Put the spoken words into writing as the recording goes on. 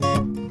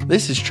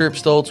This is Trip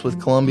Stoltz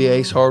with Columbia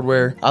Ace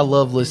Hardware. I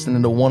love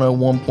listening to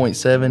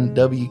 101.7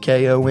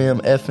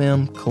 WKOM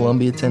FM,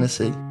 Columbia,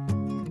 Tennessee.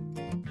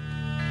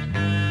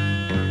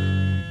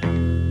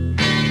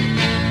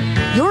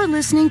 You're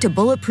listening to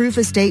Bulletproof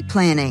Estate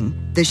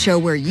Planning, the show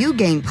where you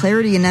gain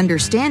clarity and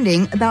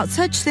understanding about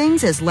such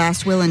things as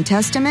last will and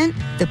testament,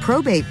 the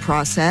probate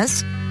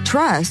process,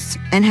 trusts,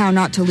 and how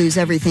not to lose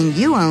everything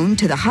you own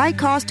to the high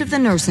cost of the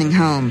nursing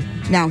home.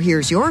 Now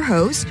here's your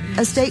host,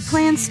 Estate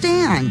Plan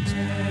Stan.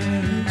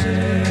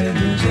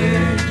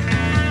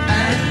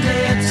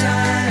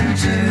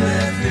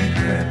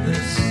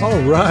 All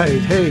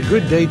right. Hey,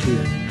 good day to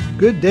you.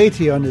 Good day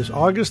to you on this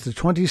August the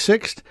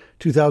 26th,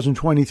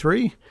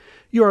 2023.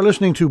 You are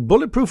listening to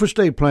Bulletproof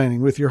Estate Planning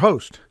with your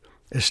host,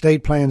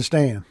 Estate Plan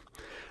Stan.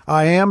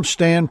 I am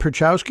Stan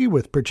Pierchoski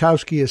with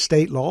Pierchoski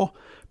Estate Law,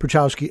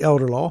 Pierchoski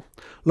Elder Law,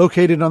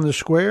 located on the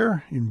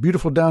square in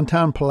beautiful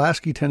downtown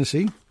Pulaski,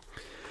 Tennessee.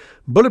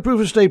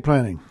 Bulletproof Estate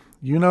Planning,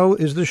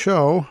 is the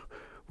show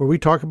where we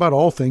talk about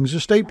all things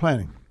estate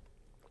planning.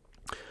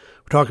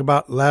 We talk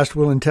about last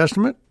will and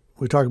testament.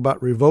 We talk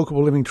about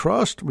revocable living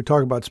trust. We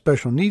talk about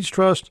special needs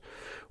trust.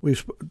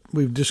 We've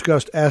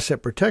discussed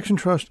asset protection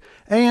trust,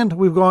 and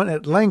we've gone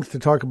at length to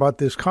talk about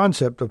this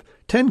concept of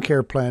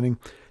TennCare planning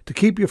to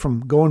keep you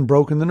from going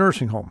broke in the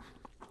nursing home.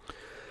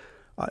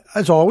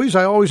 As always,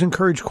 I always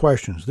encourage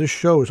questions. This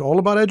show is all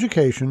about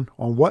education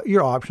on what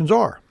your options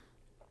are.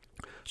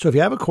 So if you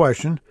have a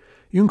question,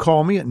 you can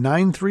call me at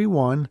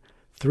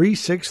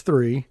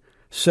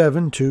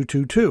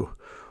 931-363-7222,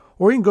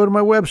 or you can go to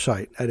my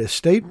website at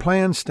Estate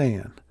Plan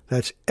Stan.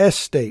 That's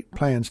Estate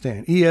Plan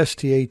Stan,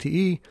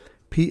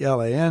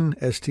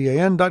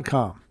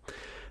 ESTATEPLANSTAN.com.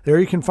 There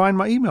you can find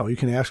my email. You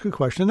can ask a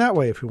question that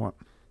way if you want.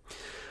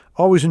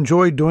 Always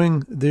enjoyed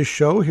doing this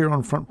show here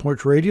on Front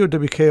Porch Radio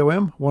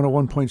WKOM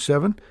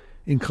 101.7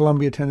 in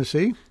Columbia,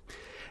 Tennessee.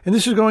 And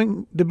this is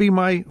going to be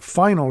my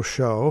final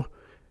show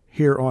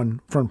here on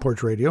Front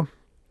Porch Radio.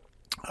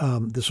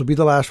 This will be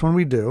the last one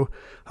we do.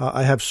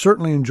 I have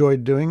certainly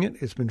enjoyed doing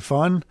it. It's been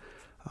fun.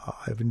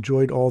 I've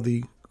enjoyed all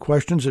the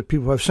questions that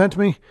people have sent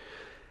me.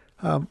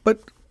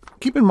 But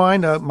keep in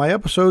mind, my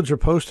episodes are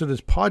posted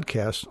as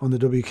podcasts on the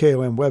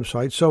WKOM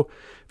website. So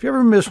if you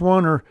ever miss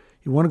one or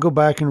you want to go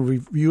back and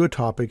review a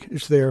topic,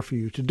 it's there for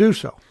you to do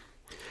so.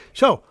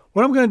 So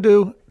what I'm going to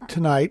do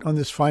tonight on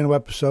this final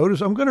episode is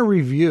I'm going to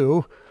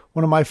review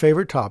one of my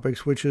favorite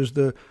topics, which is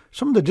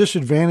some of the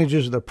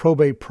disadvantages of the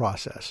probate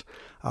process,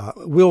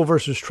 will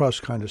versus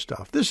trust kind of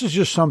stuff. This is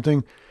just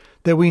something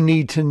that we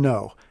need to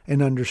know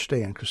and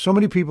understand because so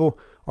many people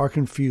are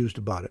confused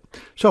about it.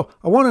 So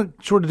I want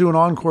to sort of do an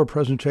encore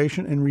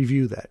presentation and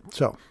review that.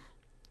 So,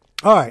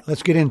 all right,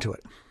 let's get into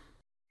it.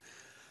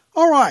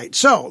 All right.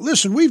 So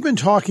listen, we've been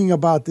talking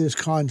about this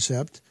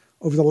concept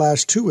over the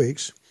last 2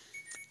 weeks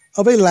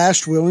of a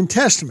last will and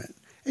testament.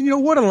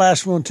 And what a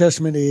last will and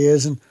testament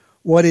is and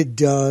what it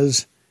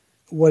does,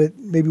 what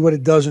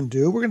it doesn't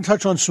do. We're going to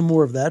touch on some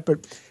more of that,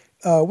 but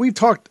we've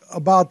talked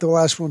about the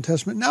last will and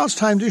testament. Now it's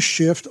time to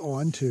shift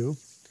on to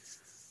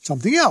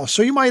something else.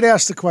 So you might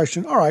ask the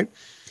question, all right,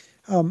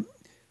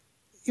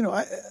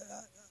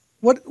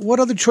 what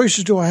other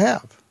choices do I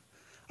have?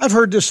 I've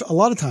heard this a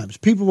lot of times.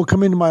 People will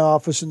come into my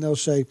office and they'll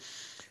say,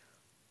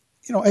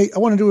 hey, I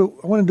want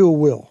to do a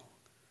will.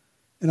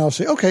 And I'll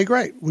say, okay,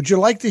 great. Would you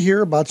like to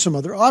hear about some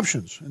other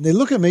options? And they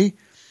look at me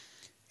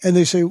and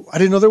they say, I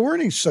didn't know there were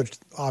any such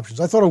options.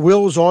 I thought a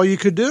will was all you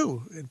could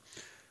do. And,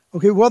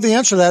 okay, well, the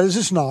answer to that is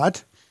it's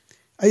not.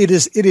 It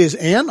is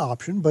an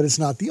option, but it's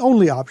not the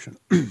only option.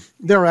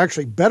 There are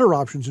actually better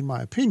options, in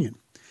my opinion.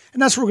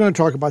 And that's what we're going to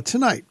talk about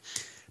tonight.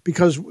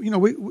 Because, we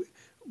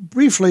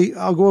briefly,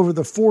 I'll go over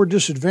the 4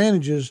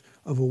 disadvantages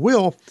of a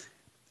will,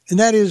 and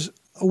that is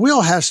a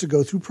will has to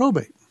go through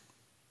probate.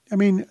 I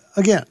mean,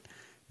 again,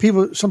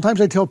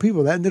 sometimes I tell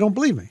people that, and they don't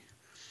believe me.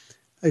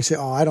 They say,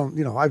 oh, I don't,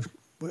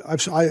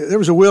 there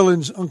was a will,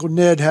 and Uncle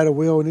Ned had a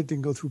will, and it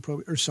didn't go through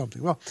probate, or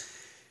something. Well,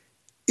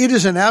 it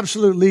is an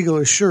absolute legal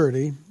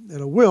assurity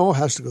that a will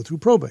has to go through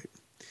probate.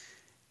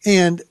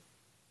 And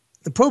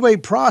the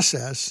probate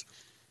process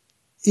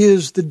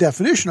is the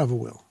definition of a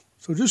will.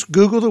 So just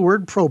Google the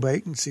word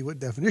probate and see what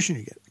definition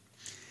you get.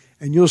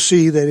 And you'll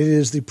see that it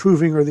is the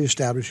proving or the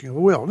establishing of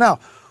a will. Now,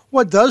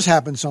 what does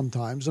happen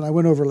sometimes, and I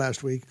went over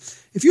last week,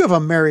 if you have a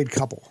married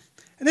couple,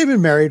 and they've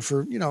been married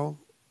for,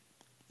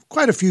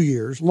 quite a few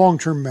years,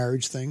 long-term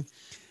marriage thing,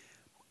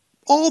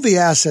 all the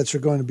assets are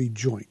going to be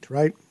joint,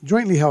 right?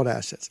 Jointly held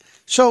assets.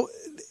 So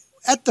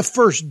at the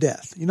first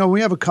death, when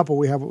we have a couple,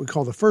 we have what we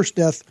call the first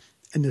death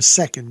and the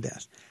second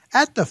death.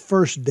 At the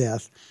first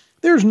death,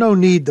 there's no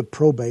need to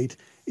probate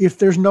if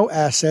there's no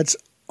assets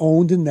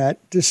owned in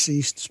that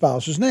deceased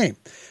spouse's name.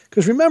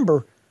 Because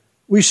remember,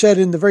 we said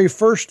in the very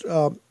first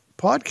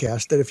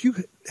podcast that if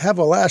you have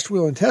a last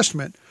will and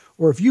testament,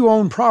 or if you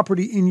own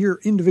property in your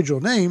individual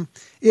name,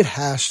 it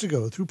has to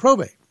go through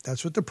probate.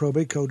 That's what the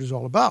probate code is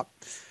all about.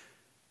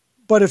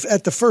 But if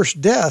at the first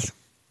death,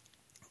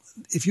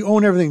 if you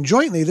own everything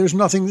jointly, there's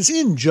nothing that's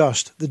in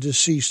just the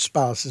deceased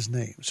spouse's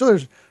name. So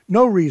there's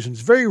no reason.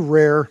 It's very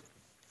rare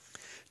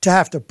to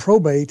have to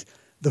probate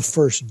the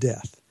first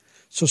death.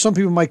 So some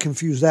people might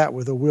confuse that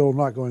with a will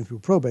not going through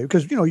probate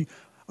because,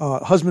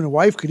 husband and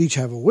wife could each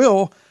have a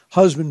will.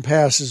 Husband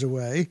passes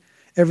away.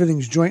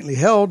 Everything's jointly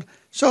held.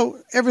 So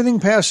everything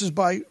passes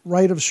by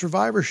right of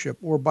survivorship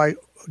or by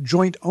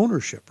joint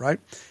ownership, right?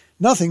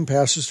 Nothing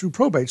passes through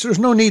probate. So there's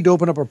no need to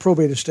open up a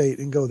probate estate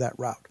and go that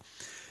route.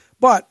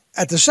 But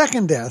at the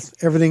second death,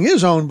 everything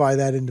is owned by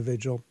that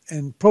individual,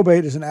 and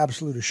probate is an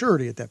absolute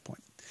assurity at that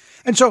point.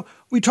 And so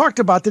we talked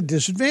about the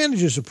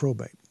disadvantages of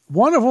probate.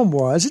 One of them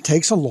was it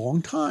takes a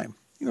long time.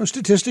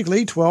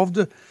 Statistically, 12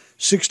 to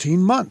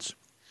 16 months.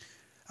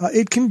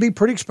 It can be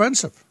pretty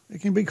expensive. It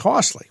can be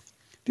costly.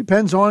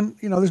 Depends on,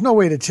 there's no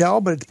way to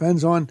tell, but it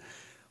depends on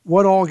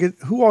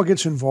who all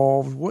gets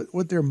involved,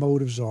 what their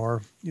motives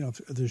are, if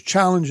there's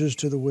challenges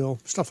to the will,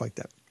 stuff like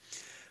that.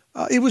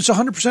 It was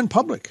 100%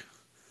 public.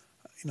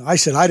 I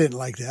said I didn't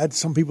like that.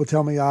 Some people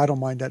tell me I don't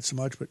mind that so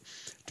much, but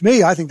to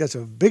me, I think that's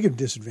a big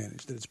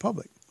disadvantage that it's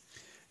public.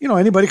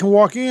 Anybody can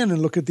walk in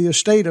and look at the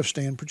estate of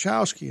Stan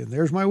Pierchoski, and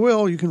there's my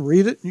will. You can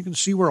read it, and you can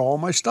see where all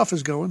my stuff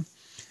is going.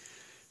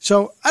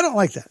 So I don't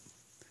like that.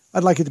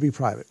 I'd like it to be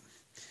private.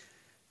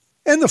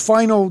 And the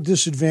final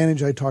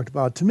disadvantage I talked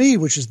about to me,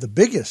 which is the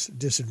biggest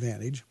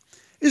disadvantage,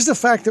 is the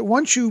fact that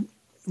once you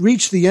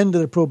reach the end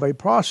of the probate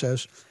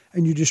process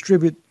and you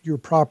distribute your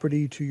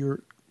property to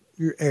your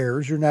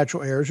heirs, your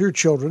natural heirs, your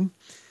children,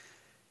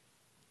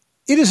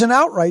 it is an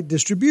outright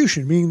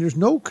distribution, meaning there's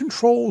no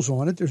controls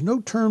on it, there's no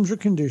terms or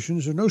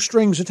conditions, there's no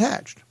strings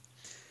attached.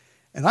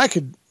 And I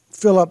could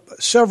fill up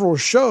several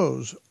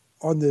shows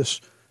on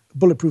this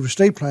Bulletproof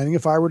Estate Planning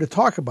if I were to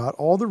talk about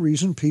all the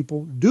reason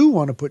people do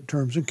want to put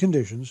terms and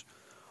conditions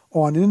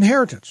on an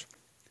inheritance.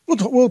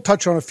 We'll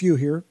touch on a few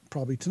here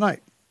probably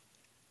tonight.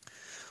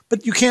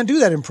 But you can't do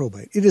that in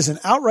probate. It is an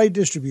outright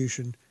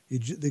distribution.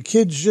 The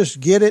kids just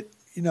get it.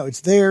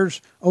 It's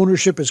theirs.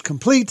 Ownership is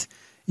complete.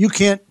 You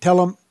can't tell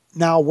them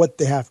now what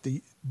they have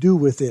to do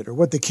with it or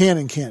what they can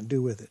and can't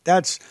do with it.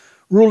 That's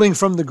ruling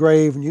from the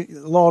grave, and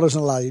the law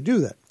doesn't allow you to do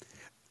that.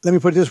 Let me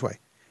put it this way.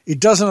 It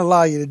doesn't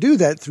allow you to do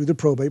that through the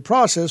probate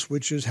process,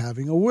 which is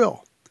having a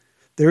will.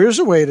 There is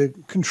a way to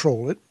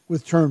control it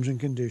with terms and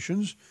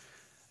conditions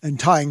and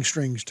tying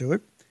strings to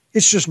it.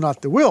 It's just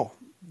not the will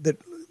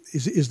that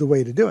is the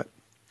way to do it.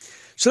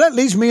 So that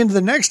leads me into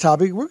the next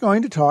topic. We're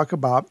going to talk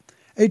about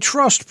a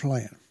trust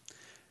plan.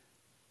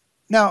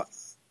 Now,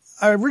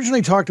 I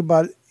originally talked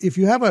about if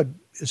you have an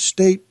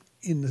estate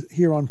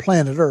here on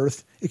planet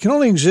Earth, it can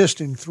only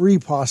exist in three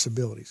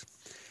possibilities.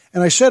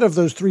 And I said of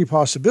those three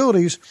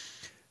possibilities,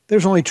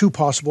 there's only two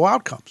possible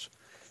outcomes.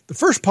 The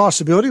first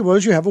possibility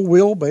was you have a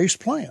will-based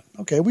plan.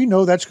 Okay, we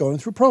know that's going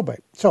through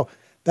probate. So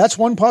that's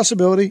one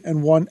possibility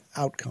and one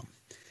outcome.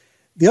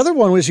 The other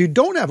one was you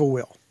don't have a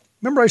will.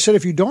 Remember I said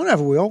if you don't have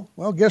a will,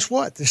 well, guess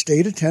what? The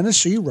state of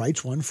Tennessee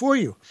writes one for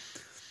you.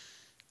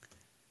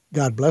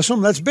 God bless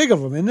them. That's big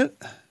of them, isn't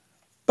it?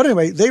 But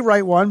anyway, they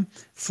write one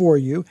for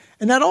you,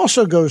 and that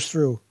also goes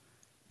through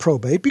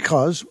probate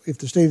because if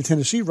the state of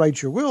Tennessee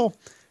writes your will,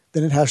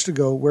 then it has to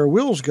go where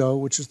wills go,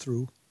 which is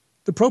through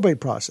the probate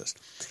process.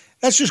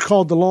 That's just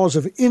called the laws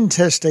of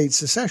intestate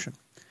succession.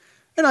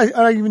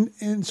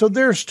 And so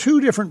there's two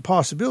different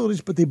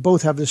possibilities, but they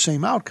both have the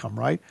same outcome,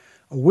 right?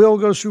 A will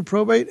goes through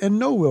probate and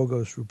no will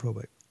goes through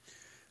probate.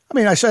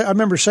 I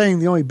remember saying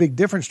the only big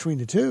difference between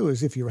the two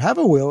is if you have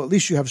a will, at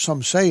least you have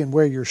some say in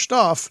where your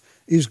stuff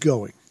is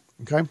going,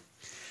 okay?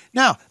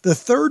 Now, the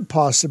third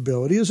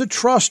possibility is a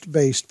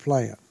trust-based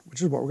plan,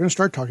 which is what we're going to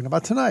start talking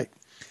about tonight.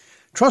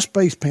 A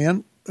trust-based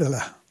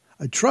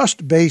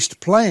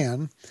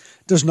plan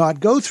does not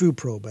go through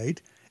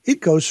probate.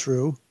 It goes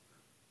through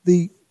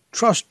the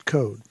trust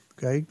code,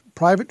 okay?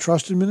 Private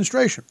trust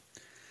administration.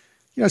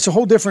 It's a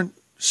whole different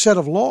set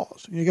of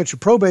laws. You got your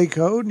probate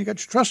code and you got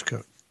your trust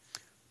code.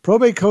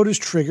 Probate code is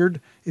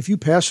triggered if you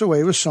pass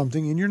away with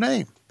something in your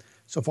name.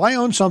 So if I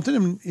own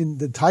something and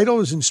the title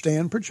is in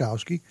Stan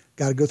Pierchoski,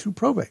 got to go through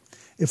probate.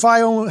 If I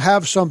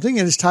have something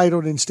and it's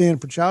titled in Stan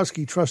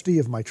Pierchoski, trustee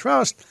of my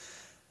trust,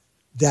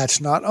 that's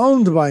not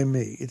owned by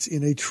me. It's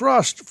in a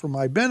trust for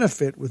my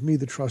benefit with me,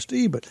 the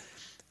trustee, but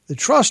the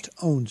trust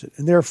owns it.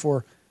 And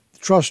therefore, the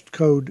trust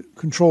code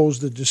controls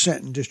the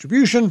descent and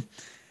distribution,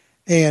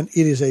 and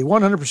it is a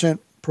 100%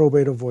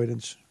 probate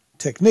avoidance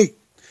technique.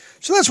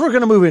 So that's what we're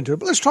going to move into.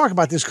 But let's talk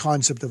about this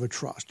concept of a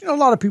trust. A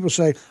lot of people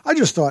say, I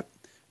just thought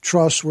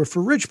trusts were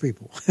for rich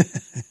people.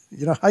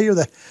 I hear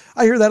that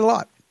a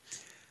lot.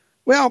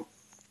 Well,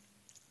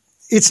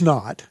 it's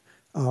not.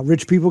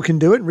 Rich people can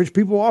do it, and rich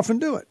people often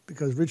do it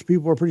because rich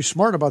people are pretty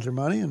smart about their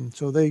money, and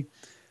so they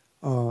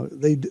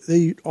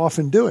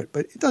often do it.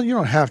 But you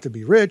don't have to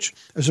be rich.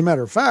 As a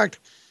matter of fact,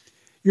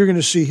 you're going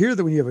to see here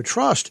that when you have a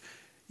trust,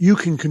 you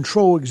can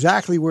control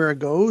exactly where it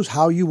goes,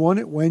 how you want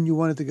it, when you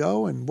want it to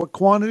go, and what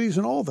quantities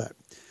and all that.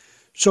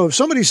 So if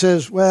somebody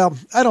says, well,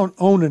 I don't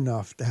own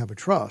enough to have a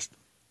trust,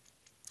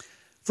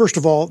 first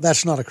of all,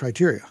 that's not a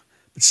criteria.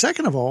 But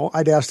second of all,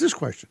 I'd ask this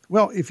question.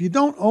 Well, if you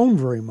don't own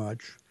very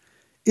much,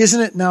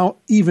 isn't it now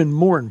even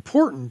more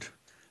important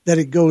that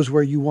it goes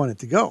where you want it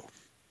to go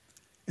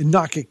and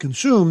not get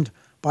consumed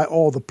by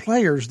all the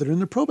players that are in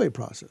the probate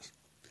process?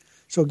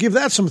 So give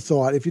that some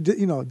thought. If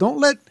don't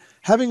let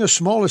having a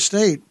small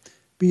estate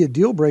be a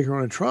deal breaker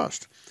on a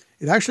trust.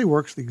 It actually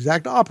works the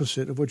exact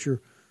opposite of what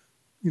your,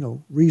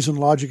 reason,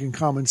 logic, and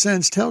common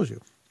sense tells you.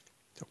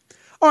 So,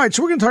 all right,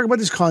 so we're going to talk about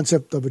this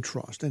concept of a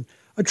trust. And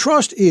a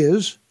trust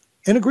is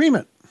an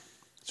agreement.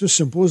 It's as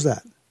simple as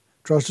that.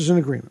 Trust is an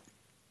agreement.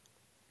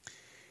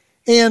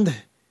 And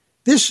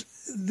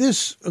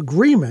this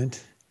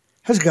agreement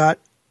has got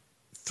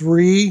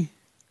 3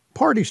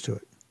 parties to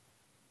it.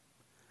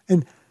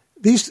 And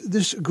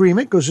this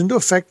agreement goes into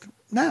effect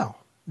now,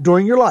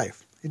 during your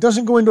life. It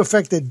doesn't go into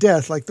effect at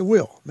death like the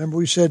will. Remember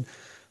we said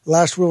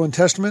last will and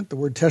testament, the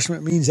word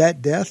testament means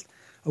at death.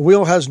 A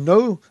will has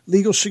no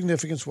legal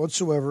significance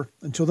whatsoever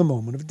until the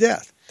moment of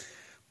death.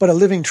 But a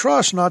living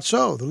trust, not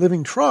so. The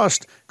living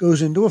trust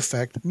goes into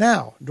effect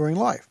now, during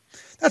life.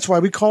 That's why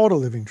we call it a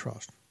living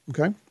trust,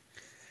 okay?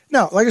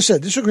 Now, like I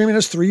said, this agreement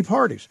has 3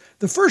 parties.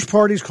 The first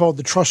party is called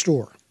the trustor,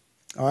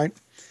 all right?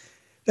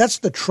 That's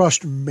the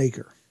trust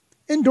maker.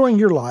 And during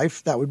your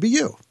life, that would be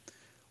you,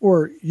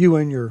 or you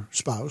and your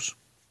spouse.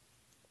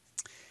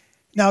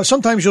 Now,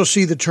 sometimes you'll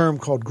see the term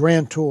called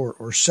grantor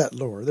or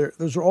settlor.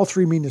 Those are all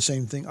 3 mean the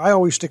same thing. I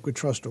always stick with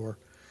trustor,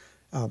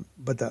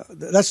 but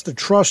that's the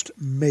trust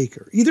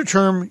maker. Either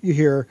term you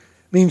hear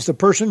means the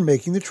person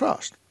making the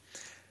trust.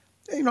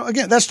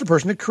 Again, that's the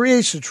person that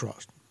creates the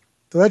trust.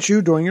 So that's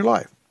you during your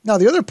life. Now,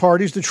 the other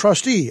party is the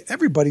trustee.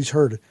 Everybody's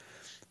heard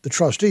the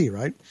trustee,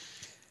 right?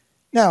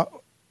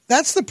 Now,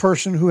 that's the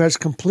person who has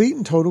complete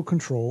and total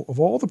control of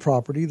all the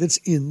property that's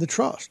in the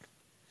trust.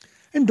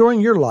 And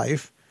during your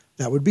life,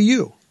 that would be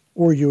you,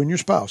 or you and your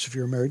spouse if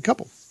you're a married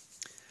couple.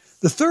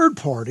 The third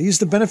party is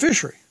the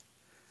beneficiary.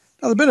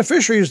 Now, the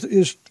beneficiary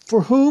is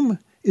for whom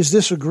is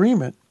this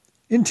agreement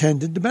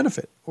intended to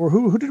benefit? Or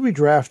who did we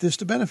draft this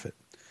to benefit?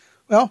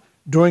 Well,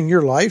 during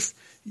your life,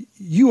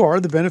 you are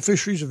the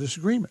beneficiaries of this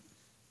agreement.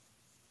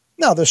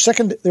 Now,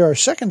 there are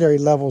secondary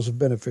levels of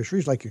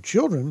beneficiaries, like your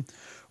children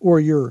or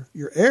your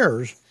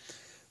heirs,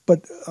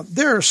 but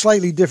they're a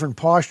slightly different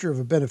posture of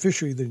a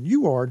beneficiary than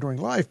you are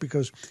during life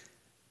because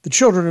the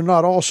children are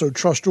not also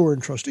trustor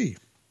and trustee.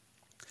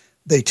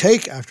 They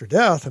take after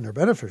death and they're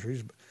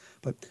beneficiaries.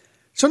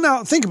 So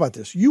now think about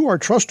this. You are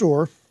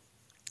trustor,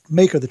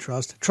 maker of the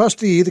trust,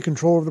 trustee, the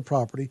controller of the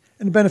property,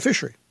 and the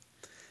beneficiary,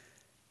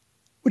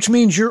 which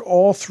means you're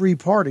all 3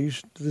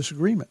 parties to this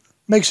agreement.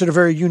 Makes it a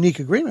very unique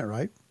agreement,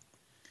 right?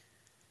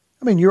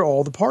 I mean, you're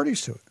all the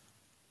parties to it.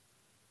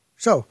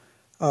 So,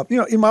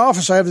 in my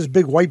office, I have this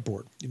big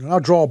whiteboard. And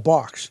I'll draw a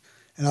box,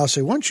 and I'll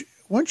say, once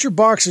your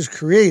box is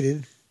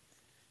created,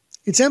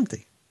 it's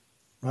empty,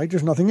 right?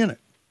 There's nothing in it.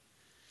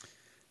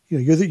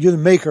 You're the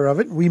maker of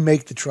it. We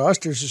make the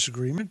trust. There's this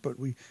agreement, but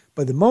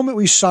by the moment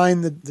we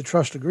sign the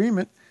trust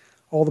agreement,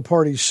 all the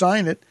parties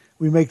sign it.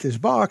 We make this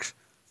box.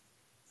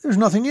 There's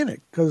nothing in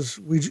it because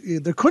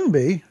there couldn't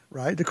be,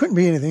 right? There couldn't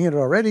be anything in it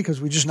already because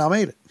we just now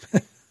made it.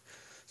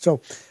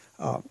 So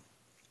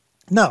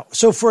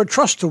for a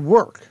trust to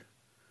work,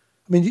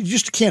 I mean, you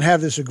just can't have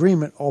this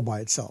agreement all by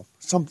itself.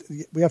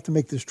 We have to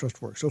make this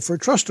trust work. So for a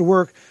trust to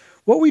work,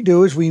 what we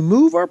do is we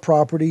move our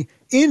property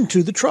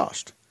into the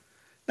trust.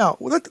 Now,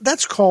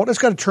 that's got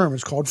a term.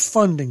 It's called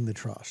funding the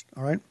trust,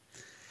 all right?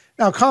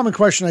 Now, a common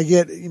question I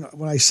get,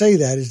 when I say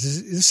that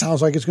is, this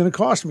sounds like it's going to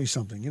cost me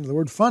something, the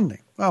word funding.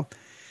 Well,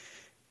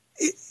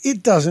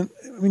 it doesn't.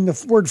 I mean,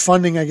 the word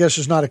funding, I guess,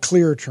 is not a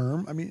clear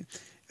term. I mean,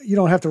 you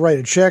don't have to write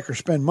a check or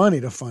spend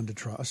money to fund a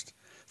trust.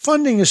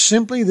 Funding is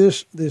simply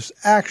this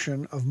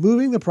action of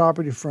moving the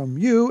property from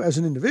you as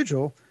an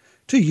individual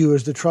to you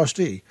as the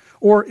trustee.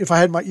 Or if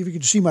you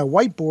could see my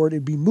whiteboard,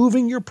 it'd be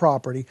moving your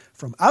property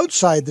from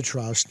outside the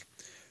trust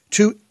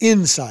to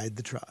inside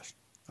the trust.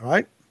 All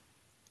right?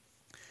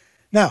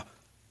 Now,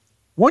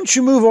 once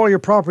you move all your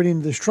property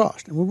into this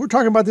trust, and when we're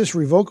talking about this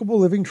revocable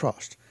living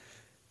trust,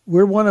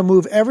 we want to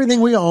move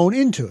everything we own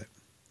into it.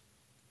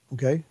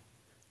 Okay?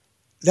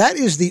 That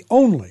is the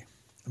only,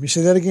 let me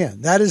say that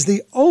again, that is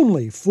the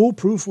only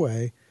foolproof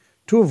way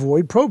to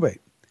avoid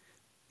probate,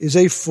 is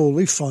a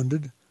fully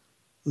funded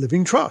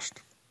living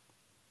trust.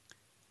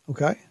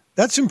 Okay?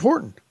 That's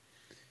important.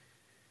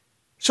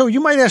 So you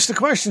might ask the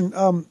question,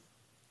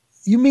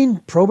 you mean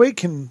probate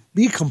can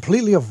be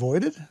completely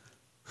avoided?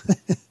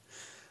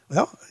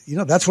 Well,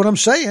 that's what I'm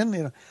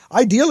saying.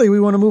 Ideally, we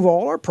want to move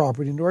all our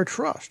property into our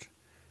trust.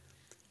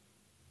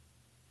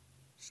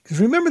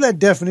 Because remember that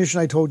definition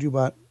I told you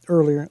about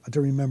earlier?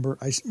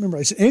 I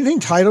said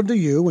anything titled to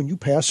you when you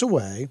pass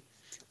away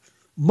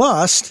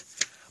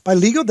must, by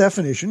legal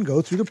definition,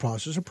 go through the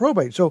process of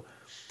probate. So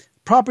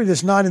property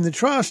that's not in the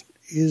trust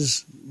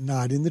is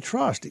not in the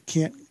trust. It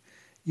can't,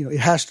 it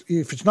has to,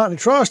 if it's not in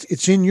the trust,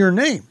 it's in your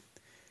name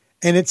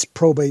and it's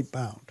probate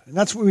bound. And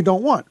that's what we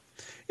don't want.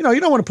 You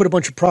don't want to put a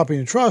bunch of property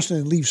in a trust and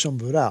then leave some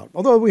of it out.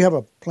 Although we have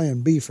a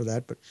plan B for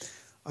that, but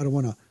I don't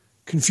want to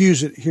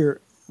confuse it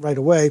here right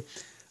away.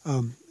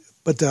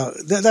 But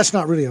that's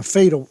not really a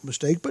fatal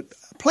mistake. But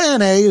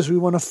plan A is we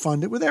want to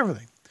fund it with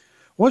everything.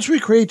 Once we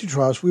create the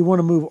trust, we want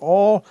to move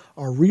all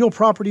our real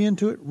property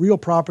into it. Real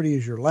property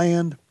is your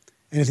land,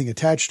 anything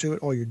attached to it,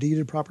 all your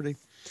deeded property.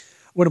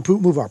 want to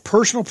move our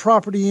personal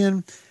property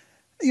in.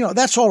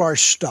 That's all our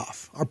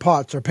stuff, our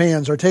pots, our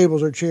pans, our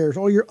tables, our chairs,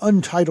 all your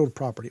untitled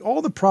property,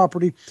 all the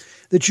property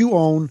that you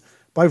own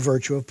by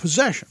virtue of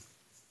possession.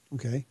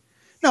 Okay.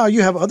 Now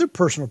you have other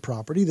personal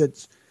property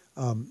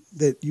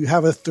that you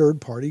have a third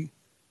party.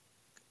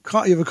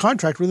 You have a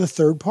contract with a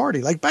third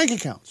party, like bank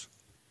accounts,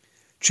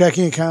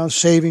 checking accounts,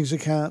 savings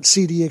account,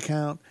 CD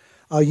account.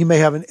 You may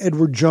have an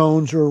Edward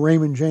Jones or a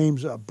Raymond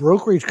James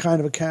brokerage kind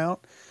of account.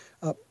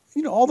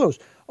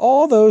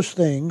 All those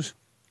things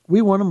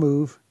we want to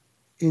move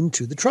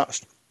into the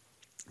trust,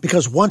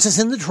 because once it's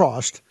in the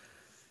trust,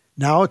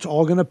 now it's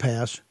all going to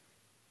pass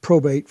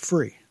probate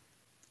free.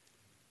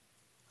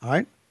 All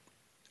right.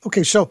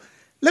 Okay. So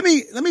let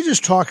me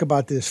just talk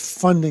about this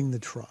funding the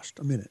trust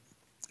a minute.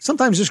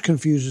 Sometimes this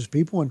confuses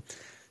people and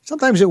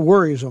sometimes it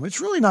worries them.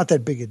 It's really not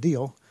that big a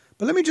deal,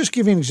 but let me just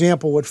give you an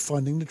example of what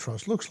funding the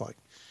trust looks like.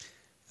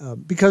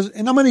 And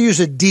I'm going to use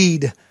a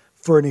deed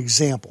for an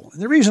example.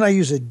 And the reason I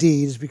use a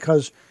deed is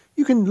because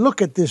you can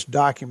look at this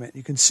document.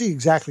 You can see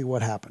exactly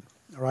what happened.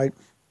 All right.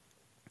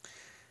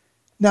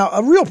 Now,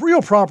 a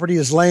real property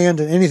is land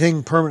and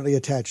anything permanently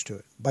attached to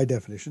it by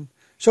definition.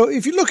 So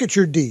if you look at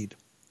your deed,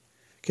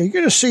 okay, you're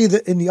going to see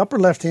that in the upper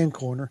left-hand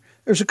corner,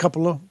 there's a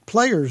couple of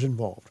players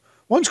involved.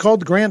 One's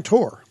called the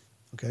grantor.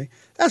 Okay.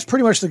 That's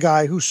pretty much the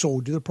guy who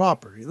sold you the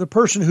property, the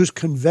person who's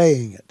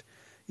conveying it.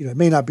 It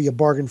may not be a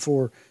bargain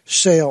for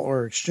sale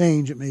or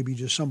exchange. It may be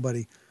just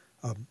somebody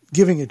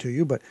giving it to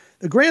you. But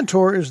the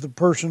grantor is the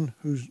person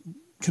who's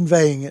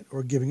conveying it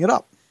or giving it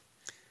up.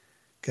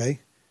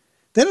 Okay.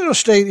 Then it'll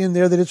state in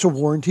there that it's a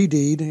warranty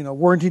deed.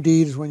 Warranty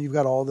deed is when you've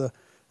got all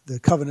the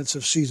covenants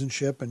of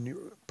seasonship and your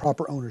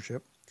proper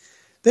ownership.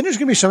 Then there's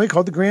going to be somebody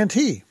called the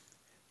grantee.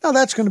 Now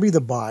that's going to be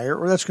the buyer,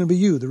 or that's going to be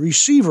you, the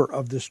receiver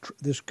of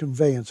this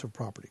conveyance of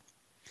property.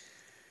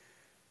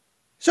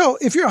 So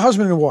if you're a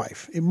husband and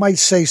wife, it might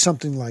say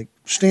something like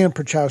Stan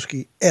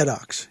Pierchoski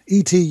Edux,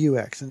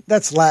 E-T-U-X, and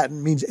that's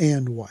Latin, means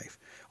and wife.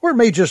 Or it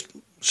may just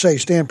say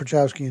Stan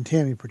Pierchoski and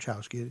Tammy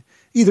Pierchoski.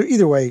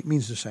 Either way, it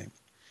means the same.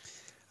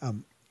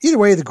 Either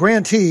way, the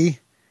grantee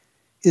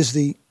is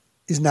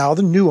now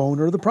the new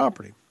owner of the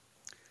property.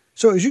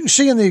 So as you can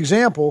see in the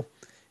example,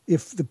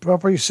 if the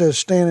property says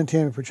Stan and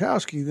Tammy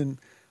Pierchoski, then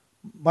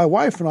my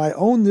wife and I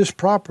own this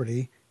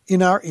property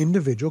in our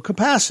individual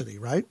capacity,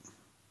 right?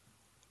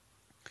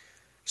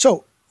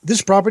 So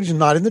this property is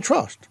not in the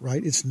trust,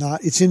 right?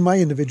 It's in my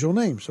individual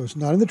name, so it's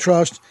not in the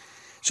trust.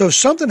 So if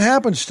something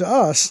happens to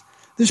us,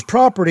 this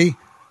property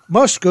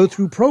must go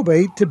through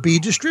probate to be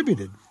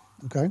distributed,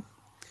 okay?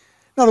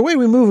 Now, the way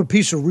we move a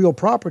piece of real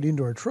property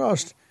into our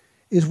trust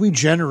is we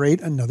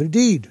generate another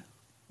deed,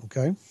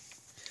 okay?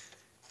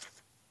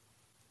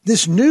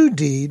 This new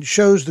deed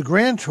shows the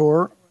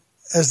grantor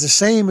as the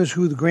same as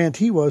who the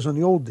grantee was on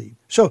the old deed.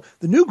 So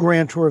the new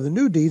grantor of the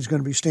new deed is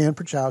going to be Stan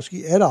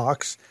Pierchoski,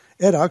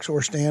 Edux,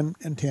 or Stan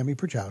and Tammy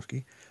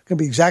Pierchoski. It's going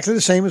to be exactly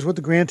the same as what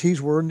the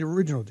grantees were in the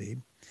original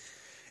deed.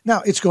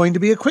 Now, it's going to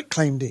be a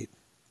quitclaim deed.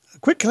 A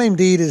quitclaim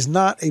deed is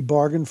not a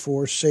bargain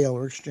for sale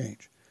or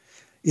exchange.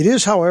 It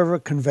is, however, a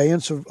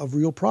conveyance of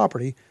real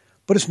property,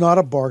 but it's not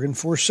a bargain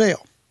for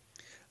sale.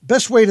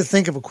 Best way to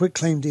think of a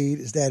quitclaim deed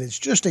is that it's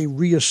just a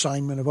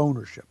reassignment of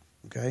ownership.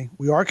 Okay,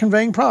 we are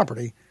conveying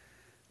property,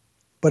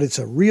 but it's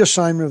a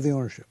reassignment of the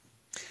ownership.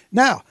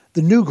 Now,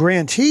 the new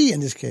grantee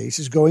in this case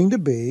is going to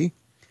be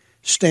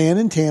Stan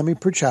and Tammy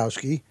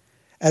Pierchoski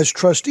as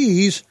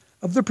trustees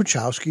of the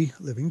Pierchoski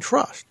Living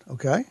Trust.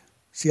 Okay,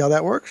 see how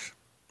that works?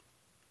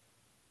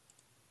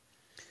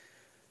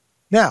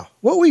 Now,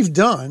 what we've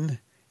done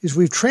is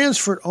we've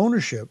transferred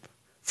ownership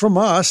from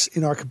us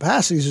in our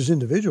capacities as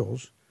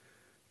individuals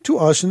to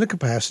us in the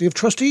capacity of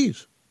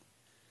trustees.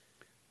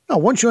 Now,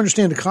 once you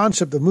understand the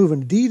concept of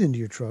moving a deed into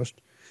your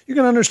trust, you're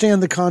going to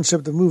understand the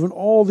concept of moving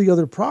all the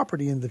other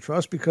property into the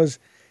trust because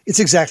it's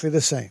exactly the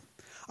same.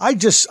 I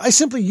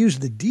simply use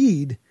the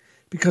deed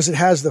because it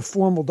has the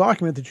formal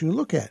document that you can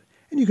look at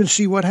and you can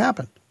see what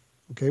happened.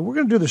 Okay, we're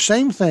going to do the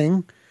same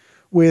thing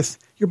with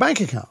your bank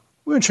account.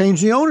 We're going to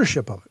change the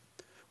ownership of it.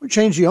 We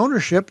change the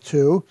ownership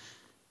to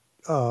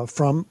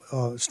from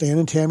Stan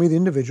and Tammy, the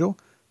individual,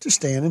 to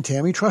Stan and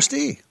Tammy,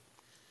 trustee. And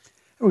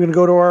we're going to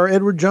go to our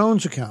Edward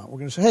Jones account. We're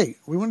going to say, hey,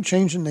 we want to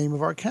change the name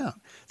of our account.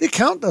 The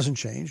account doesn't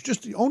change,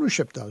 just the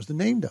ownership does, the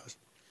name does.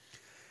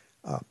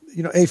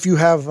 If you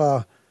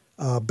have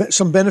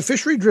some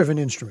beneficiary-driven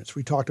instruments,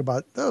 we talked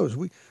about those.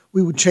 We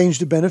would change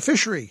the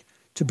beneficiary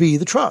to be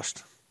the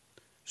trust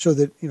so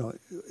that,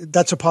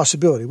 that's a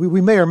possibility.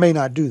 We may or may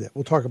not do that.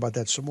 We'll talk about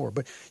that some more.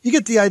 But you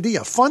get the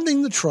idea.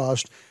 Funding the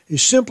trust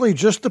is simply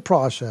just the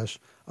process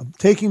of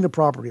taking the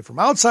property from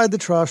outside the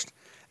trust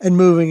and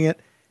moving it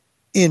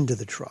into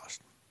the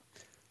trust.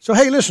 So,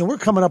 hey, listen, we're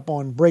coming up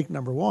on break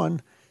number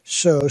 1.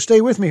 So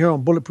stay with me here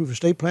on Bulletproof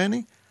Estate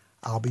Planning.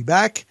 I'll be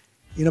back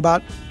in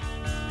about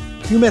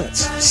a few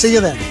minutes. See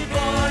you then.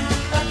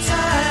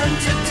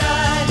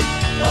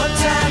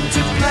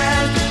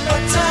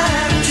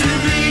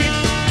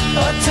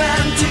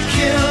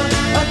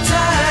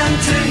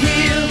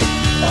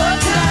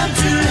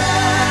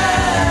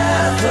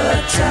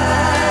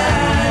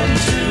 Time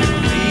to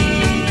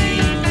read.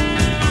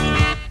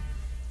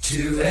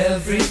 To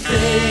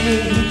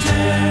everything,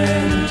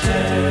 turn,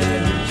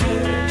 turn,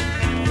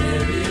 turn.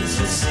 There is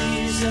a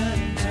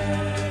season,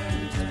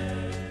 turn,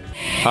 turn.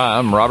 Hi,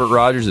 I'm Robert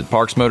Rogers at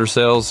Parks Motor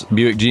Sales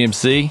Buick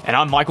GMC. And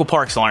I'm Michael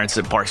Parks Lawrence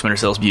at Parks Motor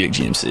Sales Buick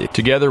GMC.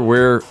 Together,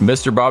 we're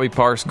Mr. Bobby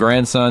Parks'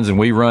 grandsons, and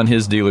we run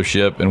his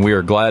dealership, and we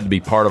are glad to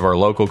be part of our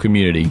local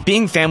community.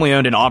 Being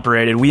family-owned and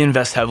operated, we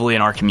invest heavily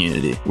in our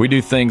community. We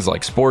do things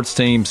like sports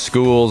teams,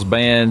 schools,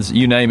 bands,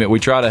 you name it. We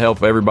try to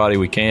help everybody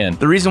we can.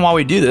 The reason why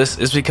we do this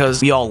is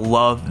because we all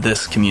love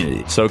this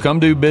community. So come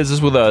do business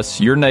with us,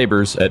 your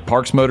neighbors, at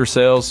Parks Motor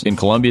Sales in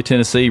Columbia,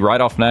 Tennessee,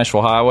 right off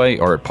Nashville Highway,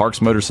 or at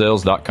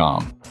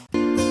parksmotorsales.com.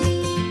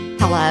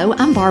 Hello,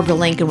 I'm Barbara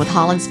Lincoln with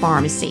Hollins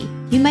Pharmacy.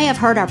 You may have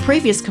heard our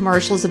previous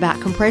commercials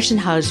about compression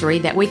hosiery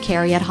that we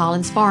carry at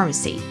Hollins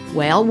Pharmacy.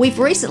 Well, we've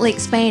recently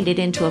expanded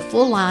into a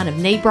full line of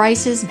knee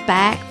braces,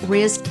 back,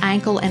 wrist,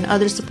 ankle, and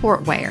other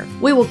support wear.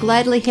 We will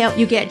gladly help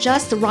you get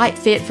just the right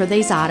fit for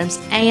these items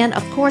and,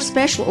 of course,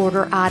 special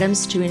order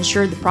items to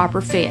ensure the proper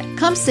fit.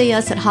 Come see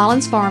us at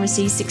Hollins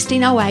Pharmacy,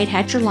 1608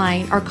 Hatcher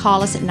Lane, or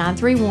call us at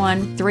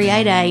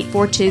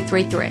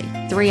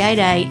 931-388-4233.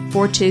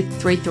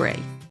 388-4233.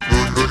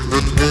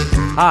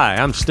 Hi,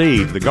 I'm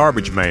Steve, the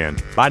garbage man.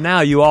 By now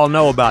you all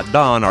know about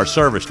Don, our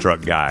service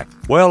truck guy.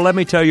 Well, let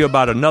me tell you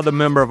about another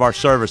member of our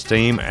service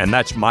team, and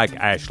that's Mike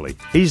Ashley.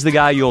 He's the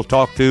guy you'll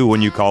talk to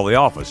when you call the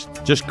office.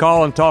 Just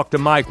call and talk to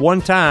Mike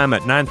one time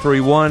at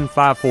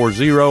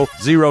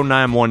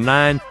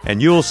 931-540-0919,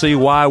 and you'll see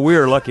why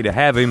we're lucky to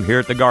have him here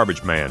at the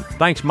Garbage Man.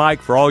 Thanks,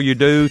 Mike, for all you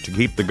do to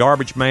keep the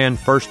Garbage Man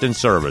first in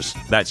service.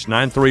 That's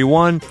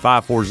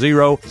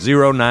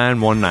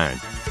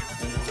 931-540-0919.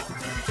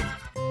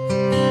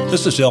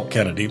 This is Elk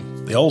Kennedy.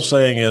 The old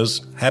saying is,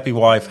 happy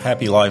wife,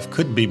 happy life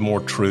could be more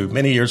true.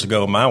 Many years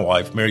ago, my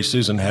wife, Mary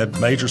Susan, had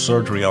major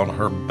surgery on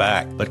her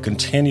back, but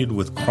continued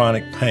with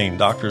chronic pain.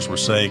 Doctors were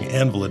saying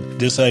invalid,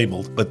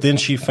 disabled, but then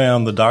she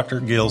found the Dr.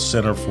 Gill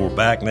Center for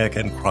Back, Neck,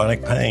 and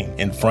Chronic Pain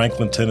in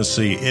Franklin,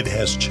 Tennessee. It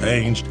has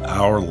changed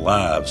our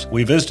lives.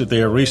 We visited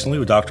there recently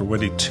with Dr.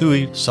 Wendy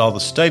Toohey, saw the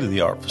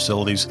state-of-the-art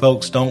facilities.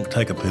 Folks, don't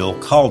take a pill.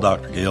 Call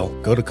Dr. Gill.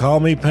 Go to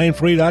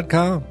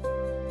callmepainfree.com.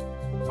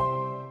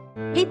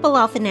 People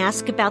often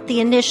ask about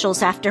the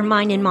initials after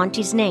mine and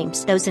Monty's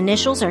names. Those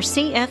initials are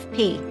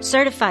CFP,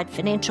 Certified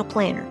Financial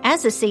Planner.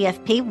 As a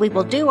CFP, we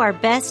will do our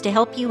best to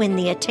help you in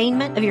the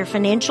attainment of your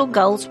financial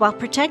goals while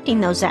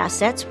protecting those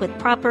assets with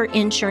proper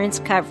insurance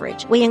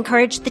coverage. We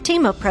encourage the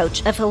team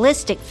approach of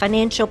holistic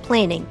financial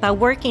planning by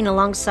working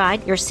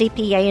alongside your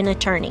CPA and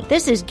attorney.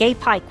 This is Gay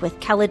Pike with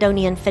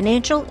Caledonian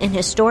Financial in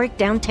historic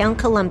downtown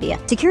Columbia.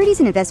 Securities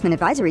and investment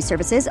advisory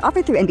services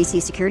offered through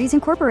NBC Securities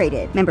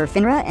Incorporated. Member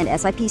FINRA and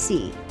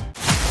SIPC.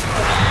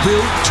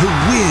 Built to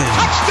win.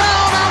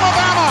 Touchdown,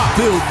 Alabama!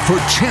 Built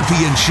for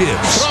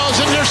championships.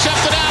 Throws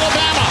intercepted,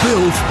 Alabama.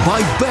 Built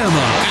by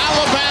Bama.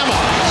 Alabama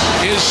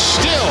is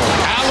still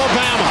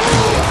Alabama.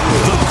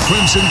 The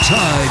Crimson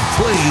Tide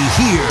play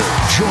here.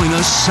 Join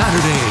us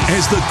Saturday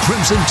as the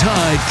Crimson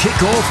Tide kick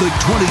off the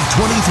 2023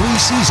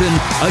 season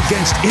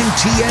against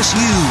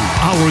MTSU.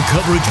 Our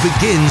coverage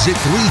begins at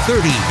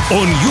 3:30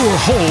 on your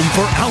home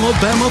for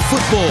Alabama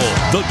football.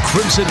 The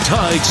Crimson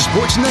Tide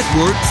Sports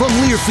Network from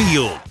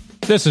Learfield.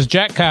 This is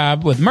Jack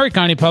Cobb with Murray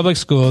County Public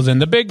Schools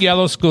and the Big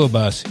Yellow School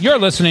Bus. You're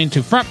listening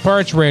to Front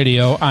Porch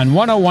Radio on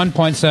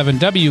 101.7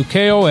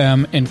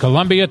 WKOM in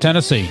Columbia,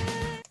 Tennessee.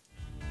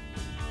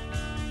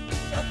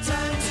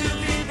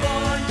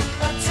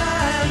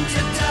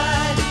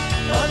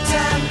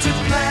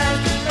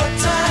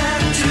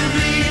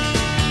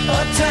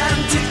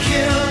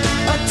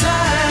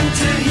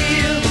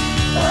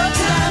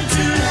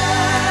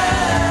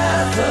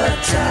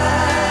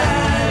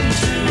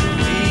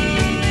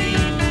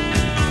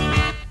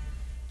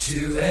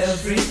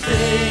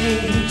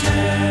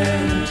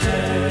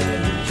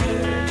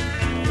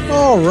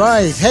 All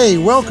right. Hey,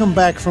 welcome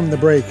back from the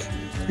break.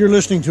 You're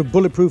listening to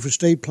Bulletproof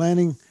Estate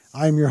Planning.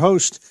 I'm your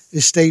host,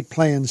 Estate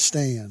Plan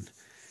Stan.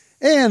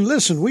 And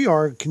listen, we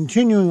are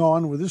continuing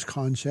on with this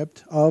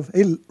concept of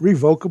a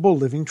revocable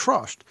living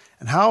trust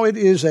and how it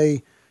is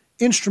a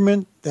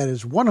instrument that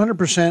is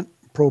 100%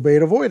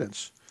 probate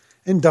avoidance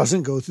and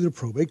doesn't go through the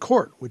probate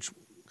court, which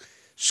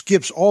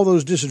skips all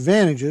those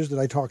disadvantages that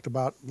I talked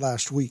about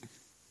last week.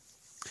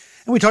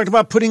 And we talked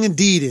about putting a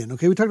deed in.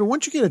 Okay, we talked about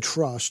once you get a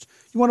trust,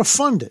 you want to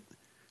fund it.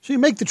 So you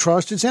make the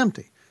trust, it's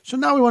empty. So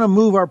now we want to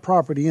move our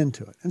property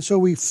into it. And so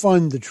we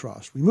fund the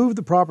trust. We move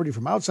the property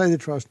from outside the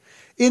trust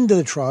into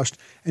the trust.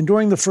 And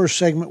during the first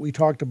segment, we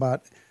talked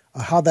about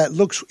how that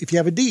looks if you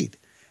have a deed.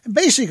 And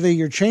basically,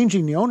 you're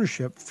changing the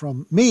ownership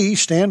from me,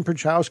 Stan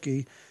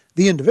Pierchoski,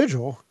 the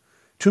individual,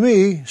 to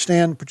me,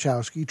 Stan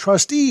Pierchoski,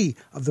 trustee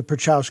of the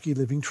Pierchoski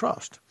Living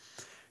Trust.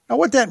 Now,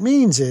 what that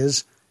means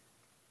is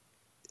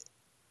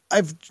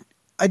I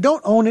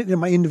don't own it in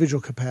my individual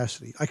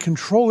capacity. I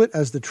control it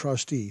as the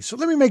trustee. So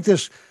let me make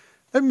this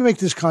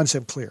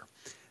concept clear.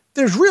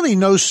 There's really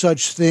no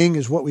such thing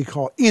as what we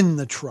call in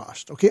the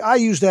trust. Okay, I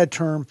use that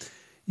term.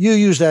 You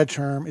use that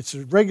term. It's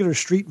a regular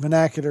street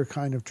vernacular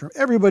kind of term.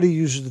 Everybody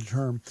uses the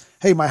term,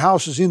 hey, my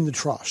house is in the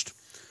trust.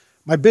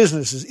 My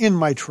business is in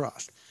my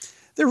trust.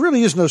 There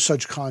really is no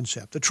such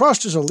concept. The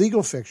trust is a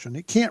legal fiction.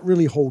 It can't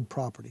really hold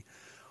property.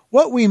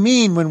 What we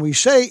mean when we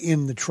say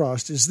in the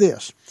trust is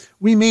this.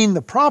 We mean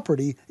the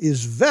property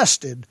is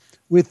vested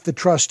with the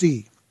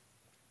trustee.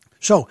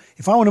 So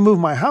if I want to move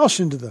my house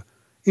into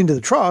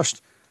the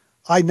trust,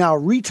 I now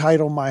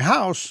retitle my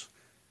house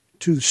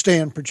to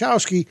Stan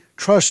Pierchoski,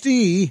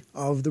 trustee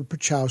of the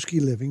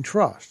Pierchoski Living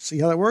Trust. See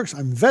how that works?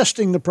 I'm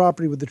vesting the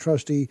property with the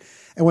trustee,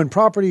 and when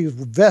property is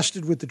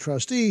vested with the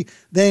trustee,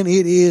 then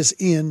it is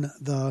in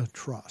the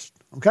trust.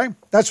 Okay?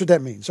 That's what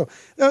that means. So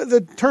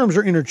the terms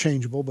are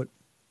interchangeable, but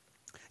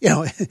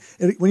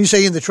when you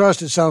say in the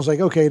trust, it sounds like,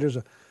 okay, there's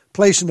a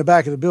place in the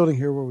back of the building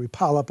here where we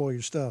pile up all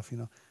your stuff.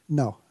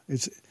 No,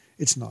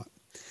 it's not.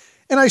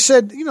 And I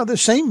said, the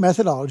same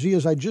methodology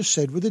as I just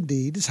said with a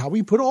deed is how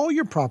we put all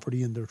your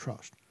property into a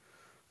trust.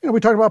 We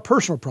talked about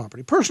personal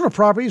property. Personal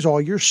property is all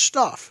your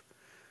stuff.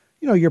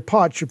 Your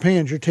pots, your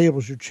pans, your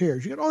tables, your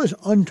chairs. You got all this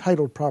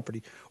untitled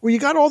property, or you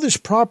got all this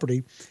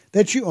property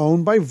that you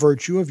own by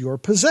virtue of your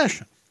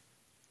possession.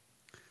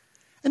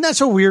 And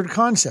that's a weird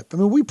concept. I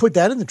mean, we put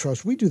that in the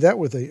trust. We do that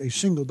with a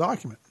single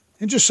document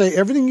and just say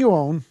everything you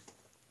own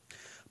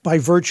by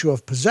virtue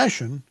of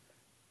possession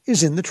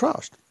is in the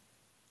trust.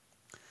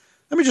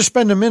 Let me just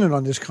spend a minute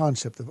on this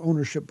concept of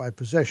ownership by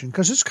possession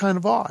because it's kind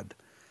of odd.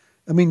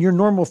 I mean, your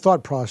normal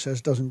thought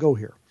process doesn't go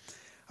here.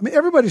 I mean,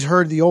 everybody's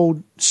heard the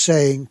old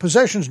saying,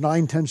 possession's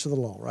 9/10 of the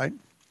law, right?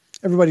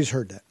 Everybody's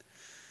heard that.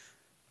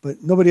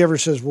 But nobody ever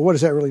says, well, what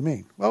does that really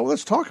mean? Well,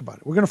 let's talk about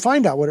it. We're going to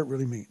find out what it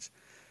really means.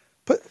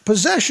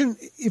 Possession,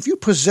 if you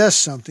possess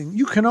something,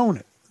 you can own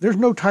it. There's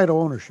no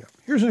title ownership.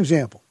 Here's an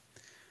example.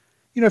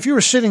 If you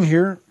were sitting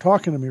here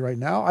talking to me right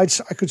now, I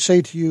could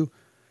say to you,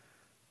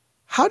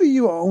 how do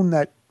you own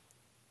that?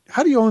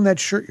 How do you own that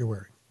shirt you're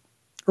wearing?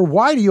 Or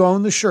why do you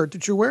own the shirt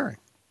that you're wearing?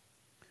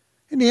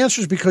 And the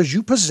answer is because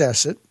you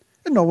possess it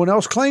and no one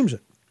else claims it.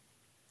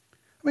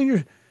 I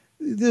mean,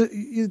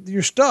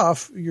 your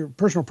stuff, your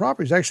personal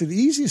property is actually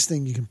the easiest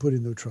thing you can put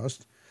into a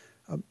trust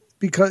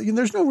because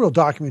there's no real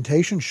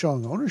documentation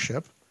showing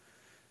ownership.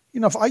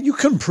 If you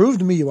couldn't prove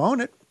to me you own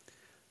it,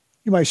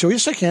 you might say,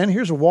 yes, I can.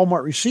 Here's a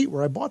Walmart receipt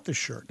where I bought this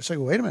shirt. I say,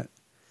 well, wait a minute.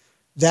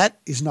 That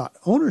is not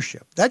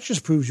ownership. That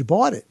just proves you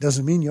bought it.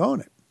 Doesn't mean you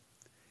own it.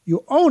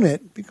 You own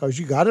it because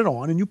you got it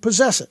on and you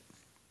possess it.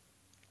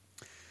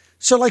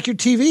 So like your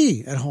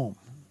TV at home,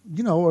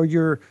 or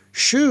your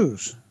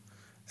shoes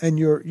and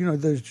your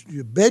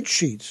bed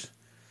sheets,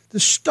 the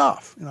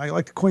stuff. I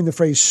like to coin the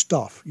phrase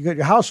stuff.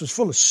 Your house is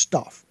full of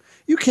stuff.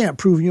 You can't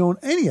prove you own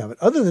any of it.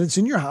 Other than it's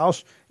in your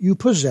house, you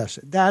possess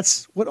it.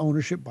 That's what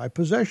ownership by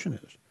possession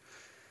is.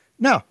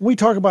 Now, when we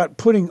talk about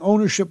putting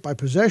ownership by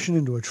possession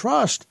into a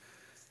trust,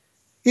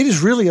 it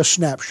is really a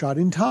snapshot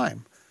in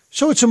time.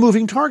 So it's a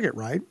moving target,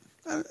 right?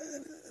 I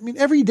mean,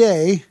 every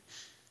day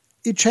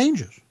it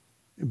changes.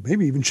 It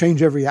maybe even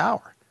change every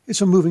hour.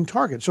 It's a moving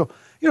target. So,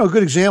 a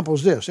good example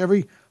is this.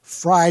 Every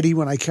Friday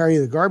when I carry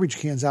the garbage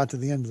cans out to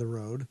the end of the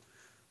road,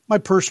 my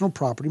personal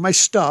property, my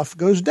stuff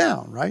goes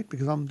down, right?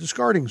 Because I'm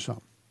discarding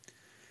some.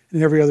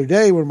 And every other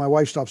day when my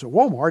wife stops at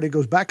Walmart, it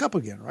goes back up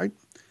again, right?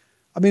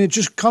 I mean, it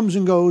just comes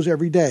and goes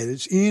every day.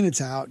 It's in,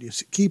 it's out. You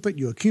keep it,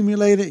 you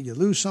accumulate it, you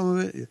lose some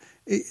of it.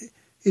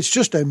 It's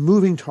just a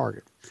moving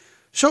target.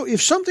 So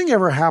if something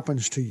ever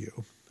happens to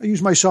you, I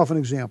use myself as an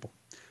example.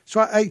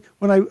 So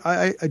when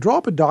I draw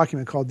up a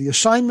document called the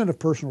Assignment of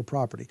Personal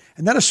Property,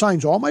 and that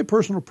assigns all my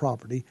personal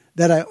property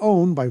that I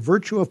own by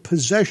virtue of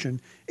possession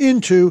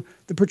into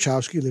the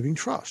Pierchoski Living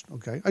Trust.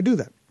 Okay, I do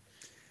that.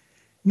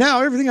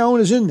 Now everything I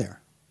own is in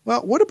there.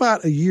 Well, what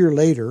about a year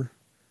later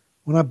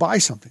when I buy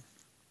something?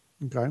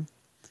 Okay.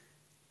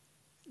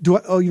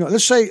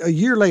 Let's say a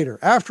year later,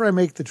 after I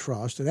make the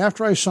trust and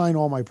after I assign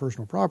all my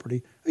personal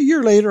property, a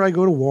year later I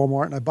go to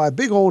Walmart and I buy a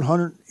big old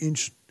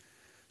 100-inch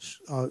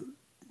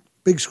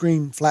big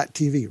screen flat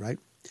TV, right?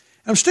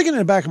 And I'm sticking it in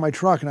the back of my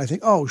truck and I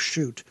think, oh,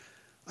 shoot,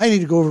 I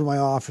need to go over to my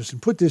office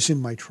and put this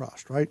in my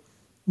trust, right?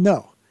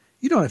 No,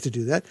 you don't have to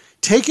do that.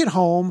 Take it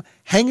home,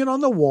 hang it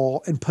on the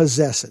wall, and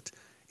possess it.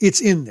 It's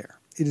in there.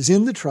 It is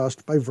in the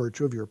trust by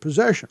virtue of your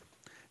possession.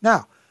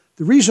 Now,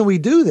 the reason we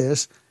do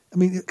this,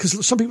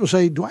 because some people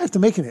say, do I have to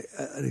make an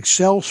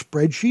Excel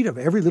spreadsheet of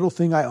every little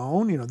thing I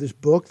own? This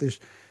book, this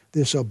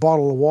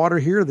bottle of water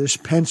here, this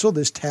pencil,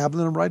 this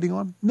tablet I'm writing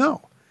on?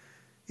 No.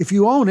 If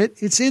you own it,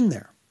 it's in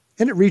there.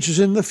 And it reaches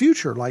in the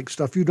future, like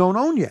stuff you don't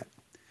own yet.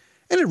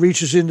 And it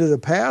reaches into the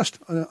past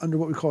under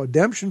what we call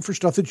redemption for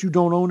stuff that you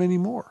don't own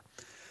anymore.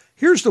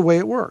 Here's the way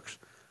it works.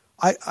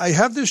 I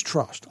have this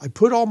trust. I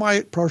put all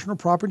my personal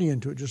property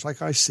into it, just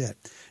like I said.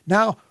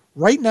 Now,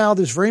 right now,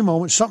 this very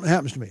moment, something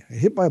happens to me. I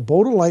get hit by a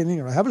bolt of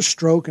lightning or I have a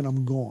stroke and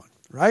I'm gone,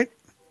 right?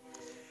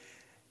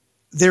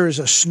 There is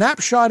a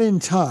snapshot in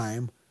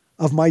time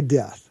of my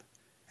death.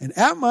 And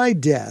at my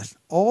death,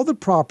 all the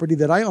property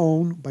that I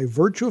own by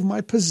virtue of my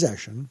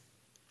possession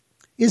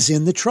is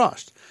in the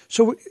trust.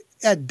 So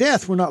at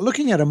death, we're not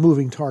looking at a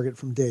moving target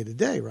from day to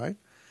day, right?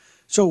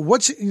 So we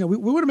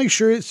want to make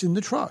sure it's in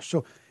the trust.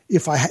 So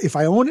if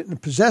I own it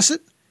and possess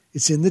it,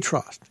 it's in the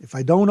trust. If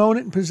I don't own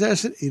it and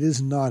possess it, it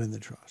is not in the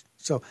trust.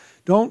 So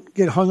don't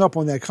get hung up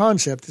on that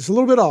concept. It's a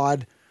little bit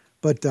odd,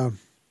 but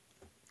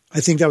I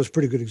think that was a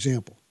pretty good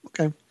example.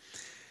 Okay.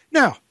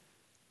 Now,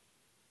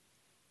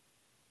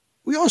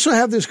 we also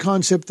have this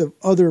concept of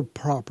other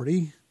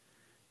property.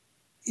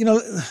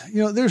 Let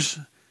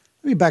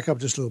me back up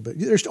just a little bit.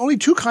 There's only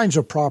two kinds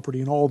of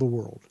property in all the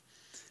world.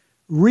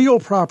 Real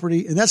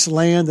property, and that's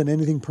land and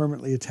anything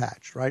permanently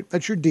attached, right?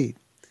 That's your deed.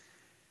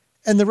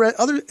 And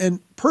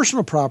and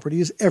personal property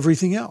is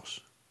everything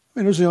else. I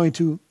mean, those are the only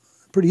two,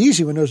 pretty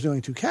easy when those are the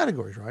only two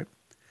categories, right?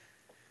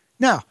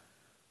 Now,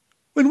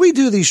 when we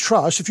do these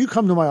trusts, if you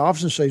come to my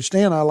office and say,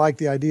 Stan, I like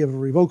the idea of a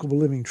revocable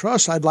living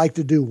trust, I'd like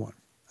to do one.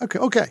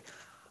 Okay.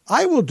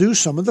 I will do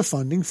some of the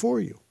funding for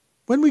you.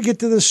 When we get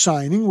to the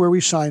signing, where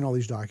we sign all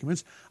these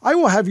documents, I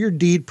will have your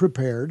deed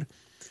prepared,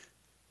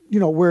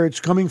 where it's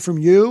coming from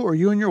you or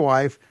you and your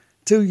wife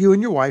to you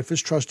and your wife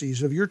as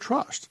trustees of your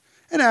trust.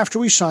 And after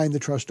we sign the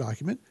trust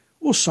document,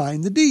 we'll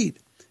sign the deed.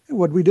 And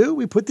what do?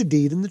 We put the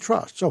deed in the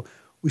trust. So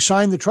we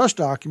sign the trust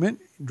document,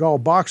 draw a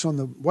box on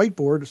the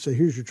whiteboard and say,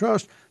 here's your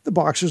trust. The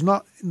box is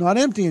not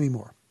empty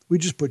anymore. We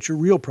just put your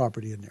real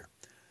property in there.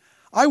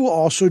 I will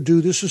also do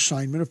this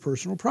assignment of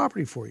personal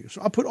property for you.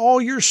 So I'll put all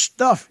your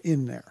stuff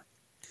in there.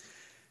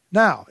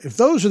 Now, if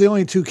those are the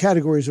only two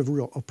categories of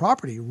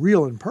property,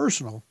 real and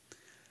personal,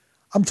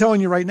 I'm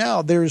telling you right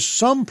now, there's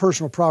some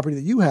personal property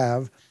that you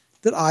have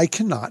that I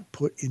cannot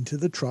put into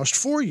the trust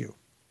for you.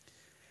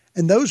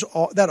 And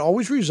that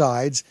always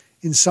resides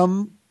in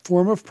some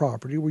form of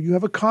property where you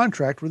have a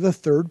contract with a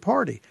third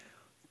party,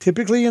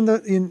 typically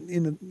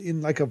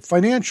in like a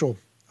financial,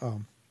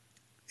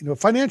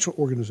 financial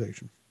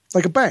organization,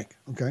 like a bank,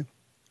 okay?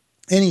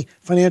 Any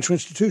financial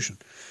institution.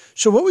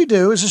 So what we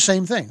do is the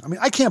same thing. I mean,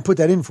 I can't put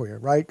that in for you,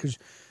 right? Because,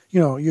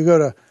 you go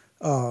to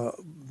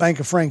Bank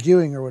of Frank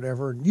Ewing or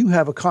whatever, and you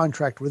have a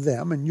contract with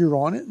them, and you're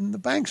on it, and the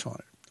bank's on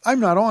it. I'm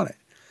not on it.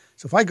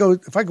 So if I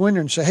go in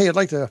there and say, hey, I'd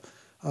like to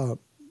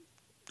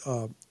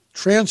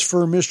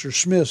transfer Mr.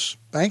 Smith's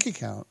bank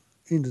account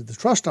into the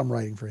trust I'm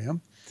writing for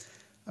him,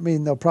 I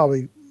mean, they'll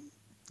probably,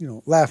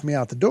 laugh me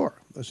out the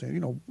door. They'll say,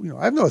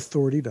 I have no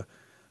authority to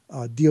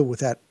deal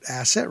with that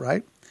asset,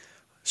 right?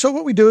 So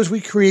what we do is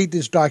we create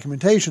this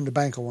documentation the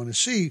bank will want to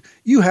see.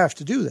 You have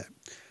to do that.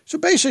 So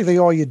basically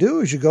all you do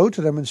is you go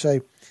to them and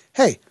say,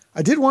 hey,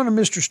 I did want an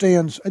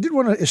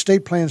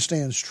estate plan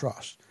Stan's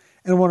trust,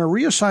 and I want to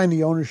reassign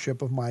the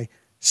ownership of my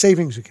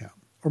savings account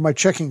or my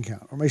checking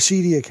account or my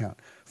CD account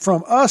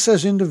from us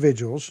as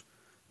individuals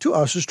to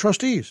us as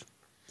trustees.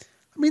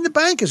 I mean, the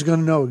bank is going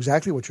to know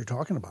exactly what you're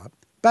talking about.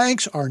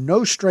 Banks are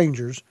no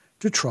strangers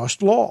to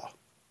trust law.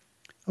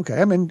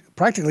 Okay, I mean,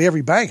 practically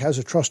every bank has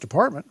a trust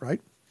department, right?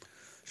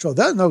 So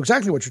they'll know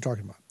exactly what you're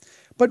talking about.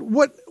 But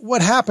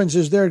what happens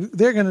is they're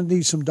going to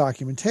need some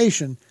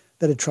documentation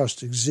that a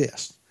trust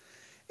exists.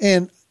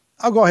 And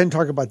I'll go ahead and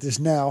talk about this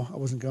now. I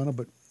wasn't going to,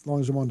 but as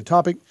long as I'm on the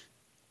topic.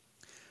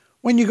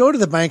 When you go to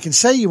the bank and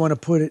say you want to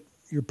put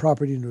your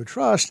property into a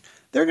trust,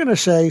 they're going to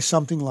say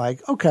something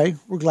like, okay,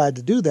 we're glad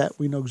to do that.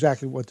 We know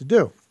exactly what to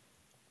do.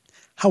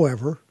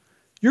 However,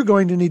 you're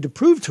going to need to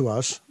prove to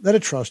us that a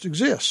trust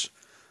exists.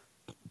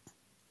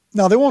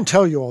 Now, they won't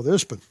tell you all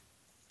this, but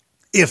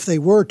if they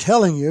were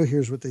telling you,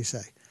 here's what they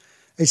say.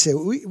 They say,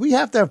 we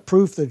have to have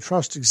proof that a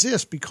trust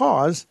exists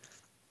because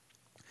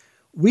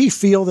we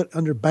feel that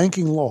under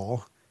banking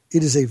law,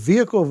 it is a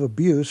vehicle of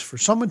abuse for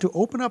someone to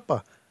open up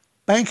a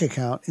bank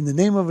account in the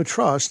name of a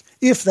trust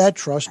if that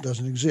trust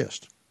doesn't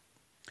exist.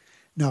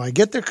 Now, I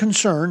get their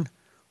concern.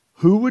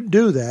 Who would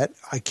do that?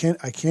 I can't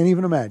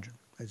even imagine.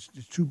 It's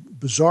too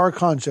bizarre a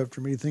concept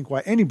for me to think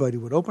why anybody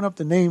would open up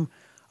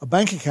a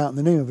bank account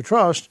in the name of a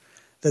trust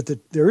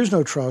that there is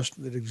no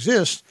trust that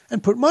exists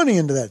and put money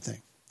into that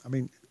thing. I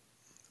mean,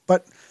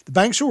 but the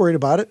banks are worried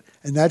about it,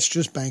 and that's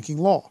just banking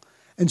law.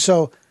 And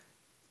so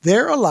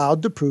they're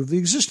allowed to prove the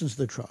existence of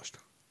the trust.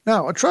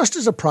 Now, a trust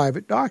is a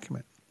private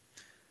document.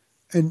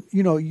 And,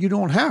 you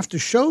don't have to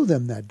show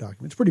them that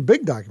document. It's a pretty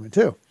big document,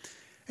 too.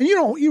 And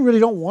you really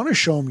don't want to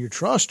show them your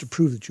trust to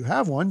prove that you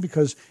have one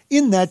because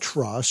in that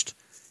trust,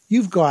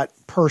 you've got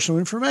personal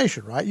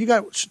information, right? You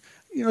got,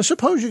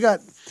 suppose you got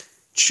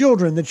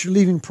children that you're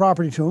leaving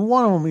property to, and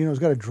one of them, has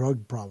got a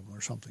drug problem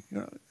or something.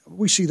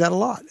 We see that a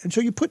lot. And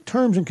so you put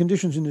terms and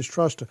conditions in this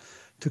trust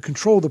to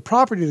control the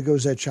property that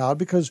goes to that child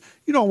because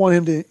you don't want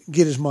him to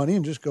get his money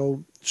and just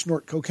go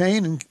snort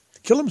cocaine and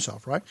kill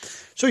himself, right?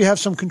 So you have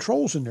some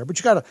controls in there, but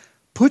you got to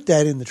put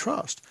that in the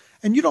trust.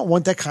 And you don't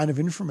want that kind of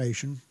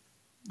information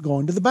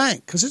going to the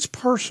bank because it's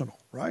personal,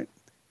 right?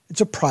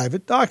 It's a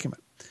private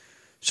document.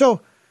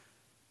 So,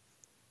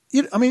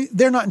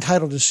 they're not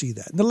entitled to see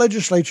that. And the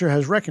legislature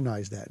has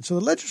recognized that. And so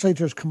the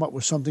legislature has come up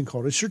with something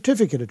called a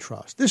certificate of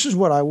trust. This is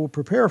what I will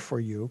prepare for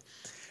you.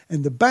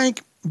 And the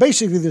bank,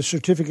 basically the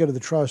certificate of the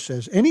trust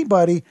says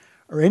anybody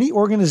or any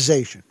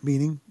organization,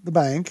 meaning the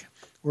bank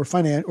or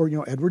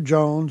Edward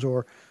Jones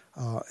or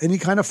any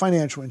kind of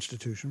financial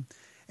institution,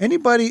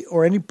 anybody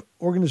or any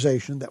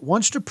organization that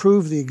wants to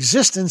prove the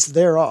existence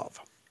thereof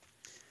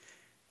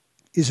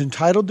is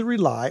entitled to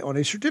rely on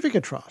a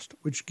certificate trust,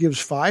 which gives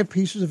 5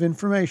 pieces of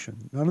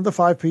information. None of the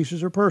 5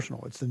 pieces are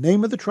personal. It's the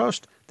name of the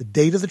trust, the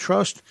date of the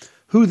trust,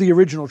 who the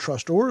original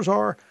trustors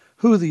are,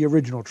 who the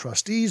original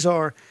trustees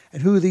are,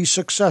 and who the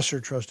successor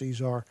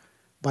trustees are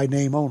by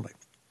name only.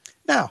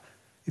 Now,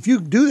 if you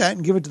do that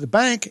and give it to the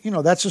bank,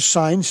 that's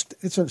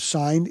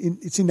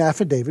it's in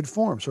affidavit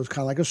form. So it's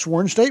kind of like a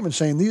sworn statement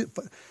saying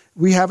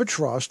we have a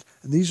trust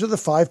and these are the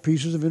 5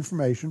 pieces of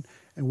information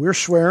and we're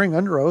swearing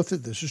under oath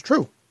that this is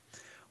true.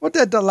 What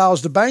that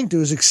allows the bank to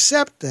do is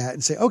accept that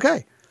and say,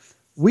 okay,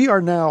 we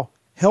are now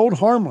held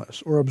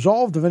harmless or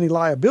absolved of any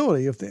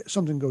liability if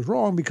something goes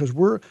wrong because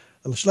the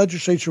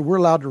legislature, we're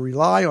allowed to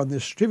rely on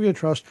this certificate of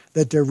trust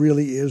that there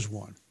really is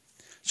one.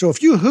 So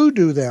if you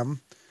hoodoo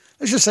them,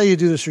 let's just say you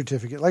do the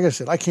certificate. Like I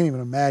said, I can't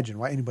even imagine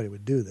why anybody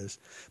would do this.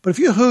 But if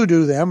you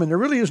hoodoo them and there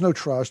really is no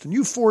trust and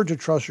you forge a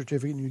trust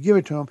certificate and you give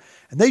it to them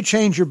and they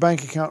change your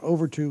bank account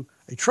over to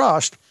a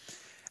trust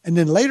and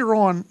then later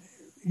on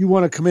you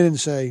want to come in and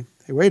say,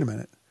 hey, wait a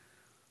minute,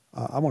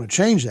 I want to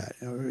change that.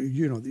 I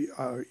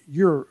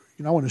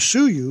want to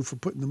sue you for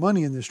putting the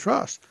money in this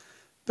trust.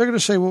 They're going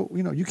to say, well,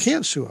 you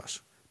can't sue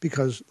us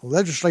because the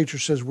legislature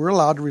says we're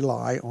allowed to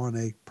rely on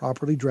a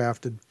properly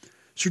drafted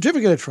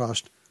certificate of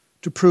trust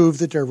to prove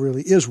that there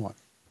really is one.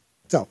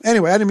 So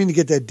anyway, I didn't mean to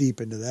get that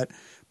deep into that,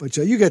 but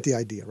you get the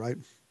idea, right?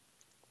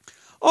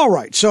 All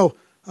right. So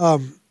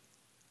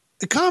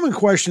the common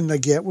question I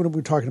get when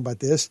we're talking about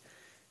this,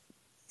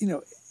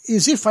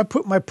 is if I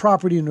put my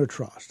property into a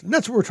trust, and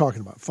that's what we're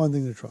talking about,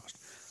 funding the trust.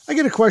 I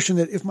get a question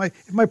that if my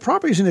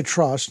property is in a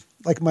trust,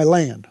 like my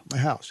land, my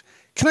house,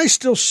 can I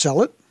still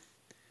sell it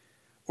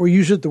or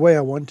use it the way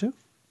I want to?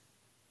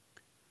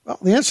 Well,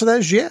 the answer to that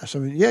is yes.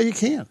 Yeah, you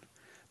can.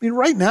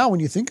 Right now, when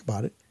you think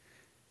about it,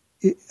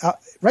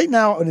 right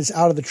now when it's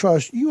out of the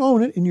trust, you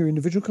own it in your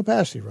individual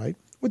capacity, right?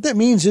 What that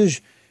means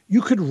is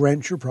you could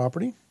rent your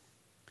property.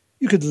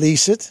 You could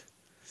lease it.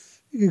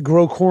 You could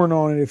grow corn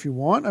on it if you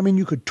want.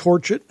 You could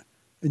torch it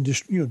and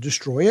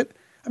destroy it.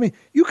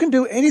 You can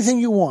do anything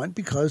you want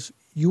because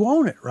you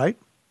own it, right?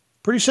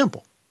 Pretty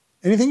simple.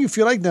 Anything you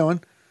feel like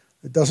doing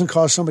that doesn't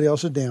cause somebody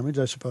else a damage,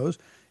 I suppose,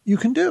 you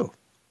can do.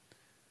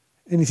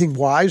 Anything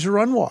wise or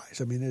unwise.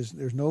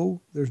 There's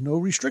no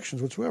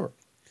restrictions whatsoever.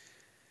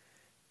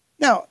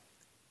 Now,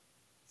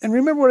 and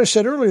remember what I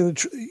said earlier,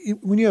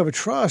 when you have a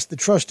trust, the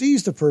trustee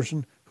is the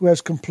person who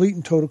has complete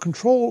and total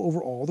control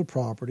over all the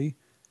property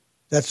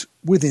that's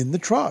within the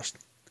trust.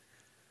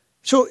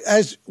 So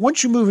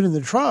once you move it in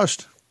the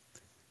trust,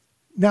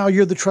 now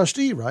you're the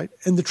trustee, right?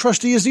 And the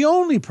trustee is the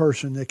only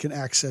person that can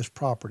access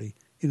property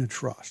in a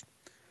trust.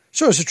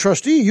 So as a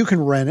trustee, you can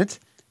rent it,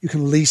 you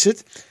can lease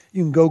it,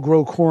 you can go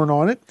grow corn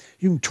on it,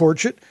 you can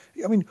torch it,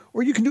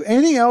 or you can do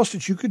anything else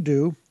that you could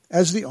do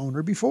as the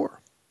owner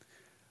before.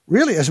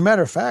 Really, as a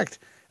matter of fact,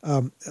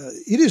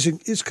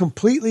 it's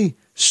completely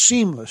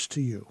seamless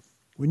to you.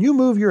 When you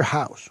move your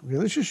house, okay,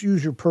 let's just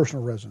use your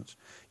personal residence.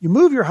 You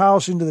move your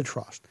house into the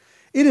trust.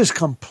 It is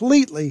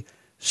completely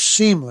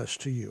seamless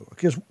to you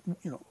because,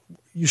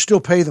 you still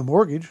pay the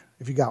mortgage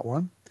if you got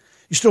one.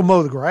 You still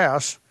mow the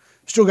grass.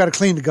 You still got to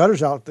clean the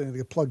gutters out there to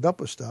get plugged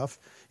up with stuff.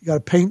 You got to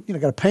paint, got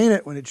to paint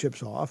it when it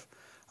chips off.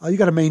 You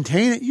got to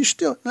maintain it.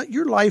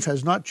 Your life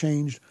has not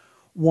changed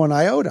one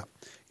iota.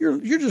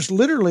 You're just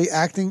literally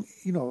acting,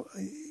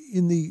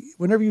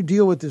 whenever you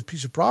deal with this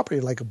piece of property,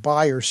 like a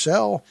buy or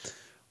sell,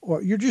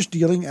 or you're just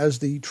dealing as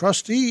the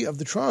trustee of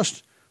the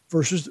trust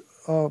versus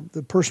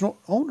the personal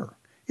owner.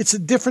 It's a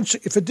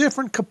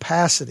different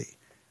capacity.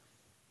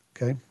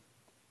 Okay.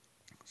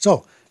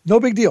 So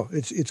no big deal.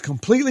 It's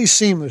completely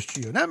seamless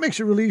to you. And that makes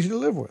it really easy to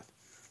live with.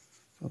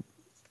 So,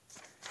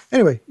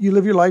 anyway, you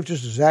live your life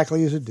just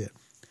exactly as it did.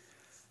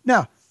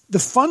 Now, the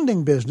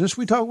funding business,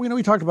 we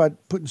talked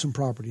about putting some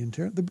property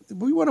into it.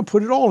 We want to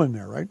put it all in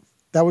there, right?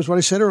 That was what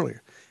I said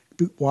earlier.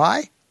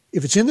 Why?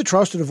 If it's in the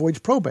trust, it avoids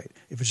probate.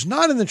 If it's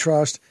not in the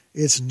trust,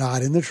 it's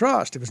not in the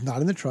trust. If it's not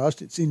in the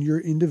trust, it's in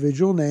your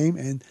individual name,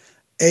 and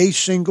a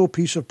single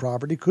piece of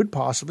property could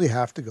possibly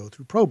have to go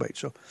through probate.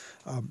 So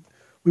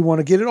we want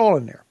to get it all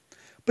in there.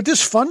 But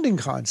this funding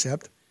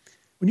concept,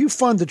 when you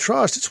fund the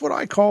trust, it's what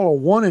I call a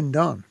one and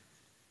done.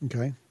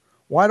 Okay?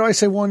 Why do I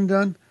say one and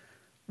done?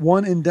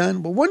 One and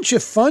done. But once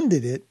you've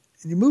funded it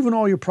and you're moving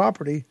all your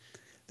property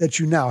that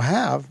you now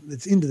have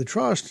that's into the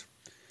trust,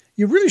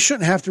 you really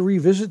shouldn't have to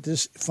revisit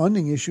this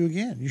funding issue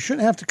again. You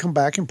shouldn't have to come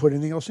back and put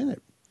anything else in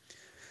it.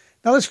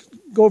 Now let's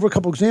go over a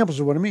couple examples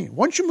of what I mean.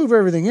 Once you move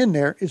everything in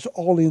there, it's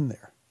all in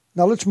there.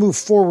 Now let's move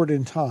forward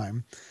in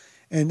time.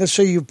 And let's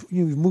say you've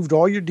moved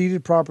all your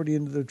deeded property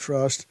into the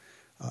trust.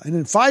 And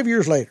then 5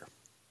 years later,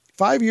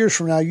 5 years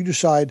from now, you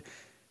decide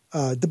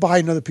to buy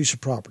another piece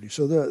of property.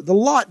 So the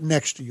lot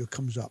next to you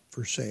comes up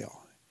for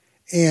sale.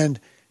 And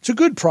it's a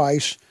good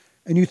price.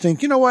 And you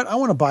think, you know what, I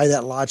want to buy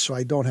that lot so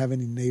I don't have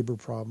any neighbor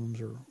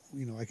problems, or,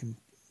 I can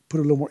put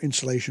a little more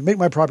insulation, make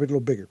my property a little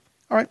bigger.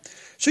 All right.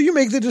 So you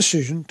make the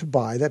decision to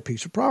buy that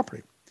piece of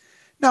property.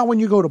 Now, when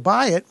you go to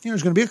buy it,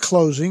 there's going to be a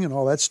closing and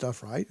all that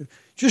stuff, right?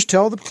 Just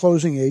tell the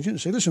closing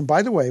agent, say, listen,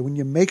 by the way, when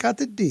you make out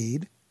the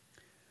deed,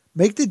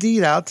 make the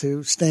deed out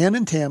to Stan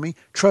and Tammy,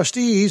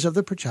 trustees of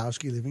the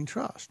Pierchoski Living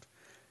Trust.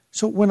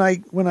 So when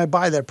I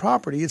buy that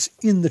property, it's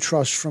in the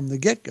trust from the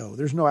get-go.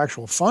 There's no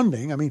actual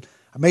funding. I mean,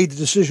 I made the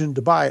decision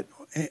to buy it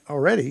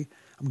already.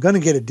 I'm going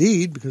to get a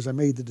deed because I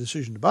made the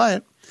decision to buy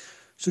it.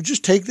 So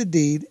just take the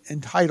deed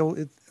and title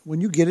it,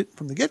 when you get it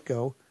from the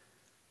get-go,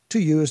 to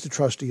you as the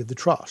trustee of the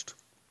trust.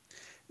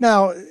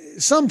 Now,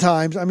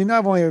 sometimes, I mean,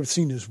 I've only ever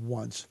seen this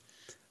once.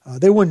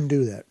 They wouldn't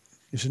do that.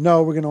 They said,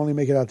 no, we're going to only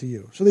make it out to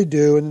you. So they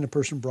do, and then the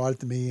person brought it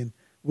to me, and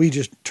we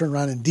just turn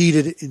around and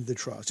deeded it into the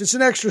trust. It's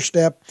an extra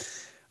step.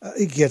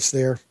 It gets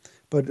there.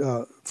 But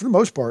for the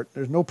most part,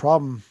 there's no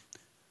problem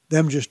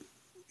them just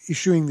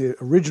issuing the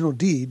original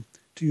deed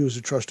to you as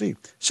a trustee.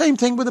 Same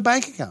thing with a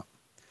bank account.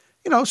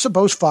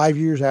 Suppose 5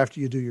 years after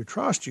you do your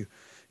trust,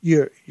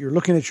 you're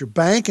looking at your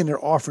bank and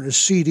they're offering a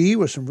CD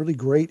with some really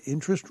great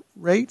interest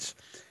rates.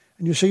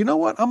 And you say, you know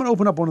what, I'm going to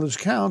open up one of those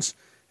accounts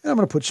and I'm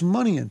going to put some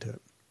money into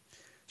it.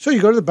 So you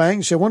go to the bank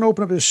and say, I want to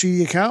open up a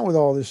CD account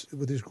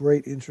with this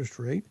great interest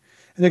rate.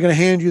 And they're going to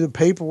hand you the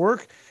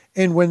paperwork.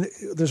 And when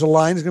there's a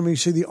line that's going to be,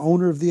 say, the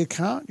owner of the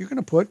account, I'm going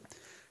to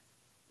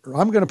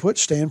put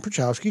Stan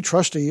Pierchoski,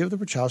 trustee of the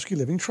Pierchoski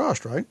Living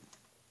Trust, right?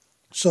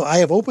 So I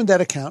have opened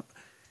that account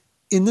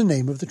in the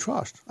name of the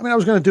trust. I mean, I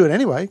was going to do it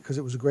anyway because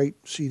it was a great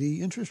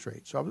CD interest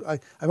rate. So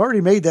I've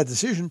already made that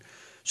decision.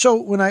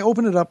 So when I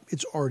open it up,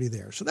 it's already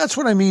there. So that's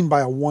what I mean by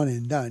a one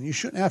and done. You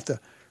shouldn't have to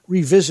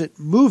revisit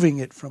moving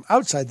it from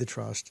outside the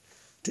trust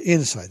to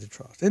inside the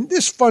trust. And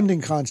this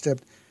funding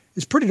concept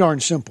is pretty darn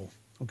simple,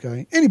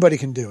 okay? Anybody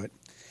can do it.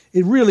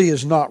 It really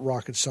is not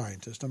rocket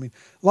scientist. I mean,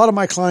 a lot of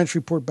my clients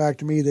report back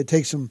to me that it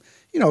takes them,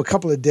 a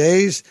couple of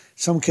days,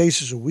 some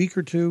cases a week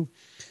or two.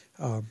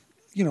 I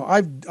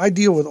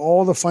deal with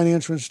all the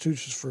financial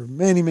institutions for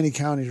many, many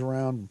counties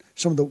around,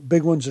 some of the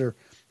big ones that are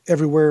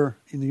everywhere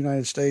in the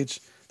United States,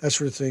 that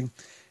sort of thing.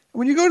 And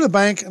when you go to the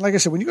bank, and like I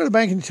said, when you go to the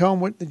bank and you tell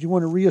them that you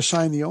want to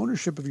reassign the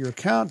ownership of your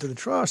account to the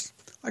trust,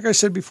 like I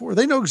said before,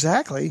 they know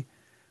exactly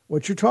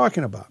what you're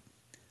talking about.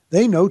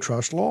 They know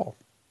trust law.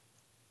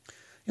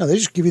 They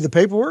just give you the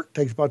paperwork. It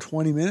takes about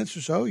 20 minutes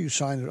or so. You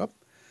sign it up,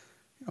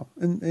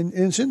 and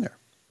it's in there.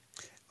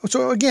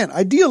 So again,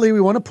 ideally,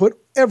 we want to put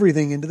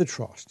everything into the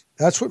trust.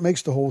 That's what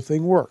makes the whole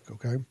thing work,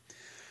 okay?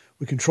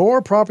 We control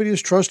our property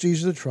as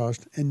trustees of the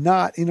trust and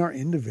not in our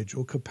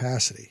individual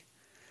capacity.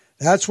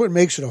 That's what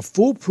makes it a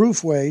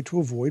foolproof way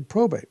to avoid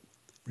probate.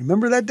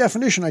 Remember that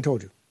definition I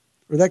told you,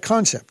 or that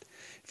concept.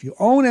 If you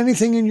own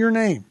anything in your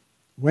name,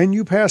 when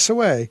you pass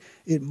away,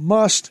 it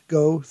must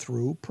go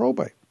through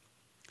probate.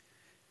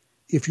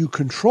 If you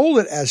control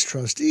it as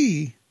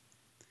trustee,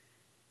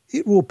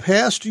 it will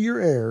pass to your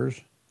heirs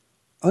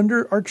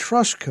under our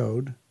trust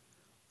code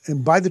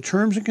and by the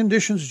terms and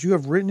conditions that you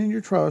have written in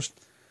your trust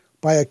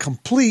by a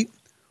complete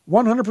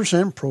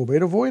 100%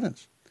 probate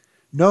avoidance.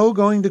 No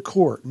going to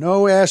court,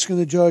 no asking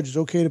the judge it's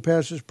okay to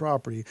pass this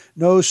property,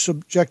 no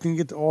subjecting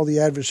it to all the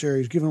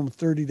adversaries, giving them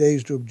 30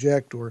 days to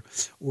object or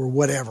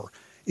whatever.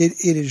 It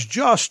is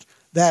just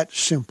that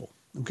simple,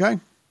 okay?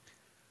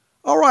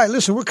 All right,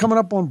 listen, we're coming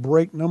up on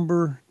break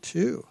number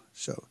 2.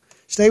 So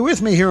stay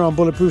with me here on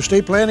Bulletproof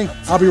Estate Planning.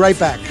 I'll be right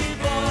back.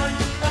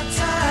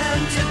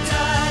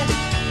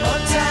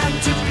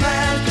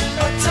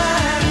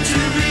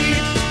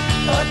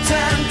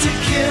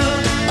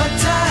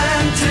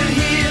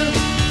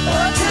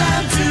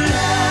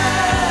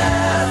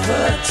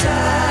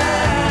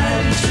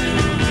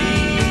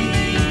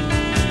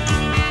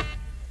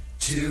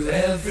 To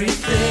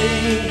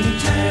everything,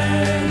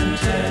 turn,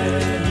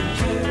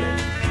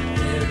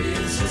 there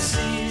is a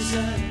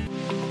season.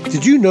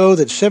 Did you know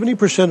that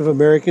 70% of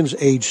Americans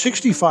age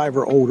 65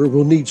 or older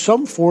will need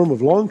some form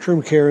of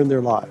long-term care in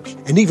their lives?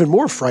 And even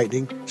more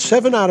frightening,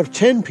 7 out of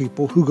 10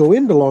 people who go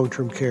into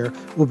long-term care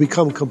will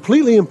become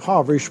completely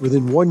impoverished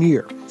within 1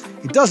 year.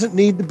 It doesn't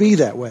need to be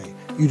that way.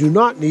 You do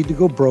not need to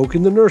go broke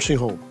in the nursing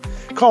home.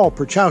 Call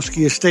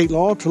Pierchoski Estate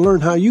Law to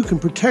learn how you can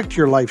protect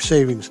your life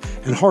savings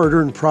and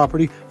hard-earned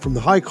property from the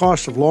high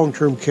cost of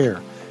long-term care.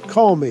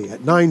 Call me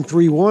at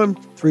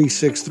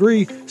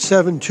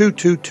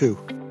 931-363-7222.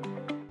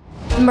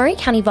 Murray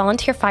County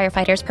Volunteer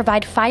Firefighters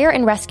provide fire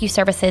and rescue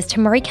services to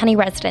Murray County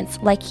residents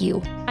like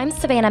you. I'm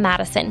Savannah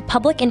Madison,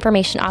 Public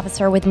Information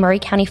Officer with Murray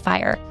County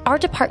Fire. Our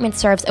department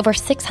serves over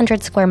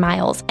 600 square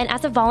miles, and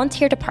as a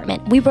volunteer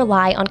department, we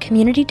rely on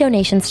community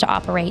donations to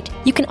operate.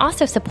 You can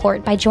also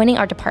support by joining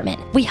our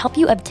department. We help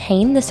you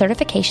obtain the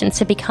certifications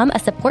to become a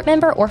support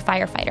member or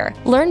firefighter.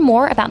 Learn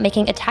more about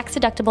making a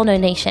tax-deductible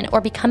donation or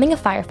becoming a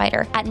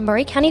firefighter at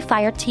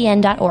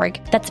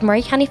murraycountyfiretn.org. That's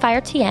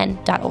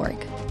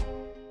murraycountyfiretn.org.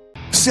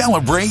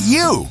 Celebrate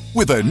you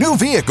with a new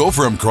vehicle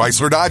from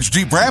Chrysler Dodge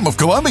Jeep Ram of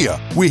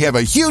Columbia. We have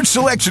a huge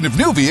selection of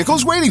new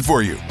vehicles waiting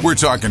for you. We're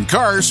talking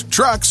cars,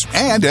 trucks,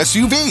 and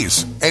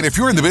SUVs. And if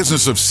you're in the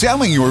business of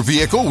selling your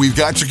vehicle, we've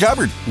got you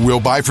covered. We'll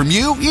buy from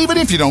you even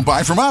if you don't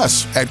buy from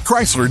us. At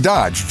Chrysler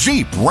Dodge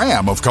Jeep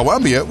Ram of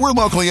Columbia, we're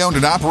locally owned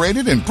and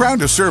operated and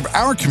proud to serve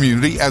our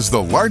community as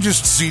the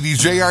largest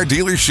CDJR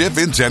dealership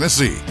in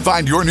Tennessee.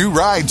 Find your new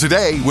ride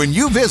today when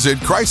you visit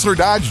Chrysler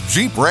Dodge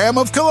Jeep Ram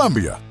of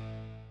Columbia.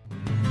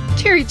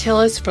 Terry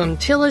Tillis from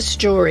Tillis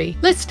Jewelry.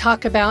 Let's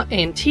talk about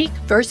antique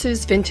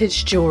versus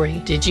vintage jewelry.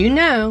 Did you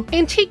know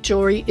antique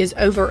jewelry is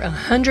over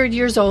 100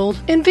 years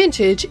old and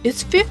vintage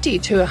is 50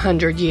 to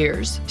 100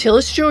 years?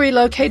 Tillis Jewelry,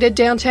 located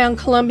downtown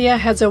Columbia,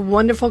 has a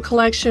wonderful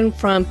collection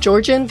from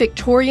Georgian,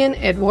 Victorian,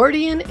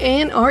 Edwardian,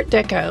 and Art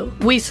Deco.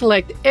 We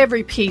select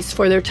every piece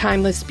for their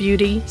timeless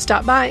beauty.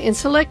 Stop by and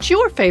select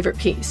your favorite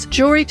piece.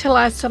 Jewelry to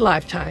last a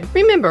lifetime.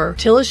 Remember,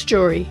 Tillis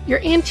Jewelry, your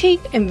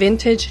antique and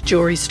vintage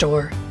jewelry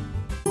store.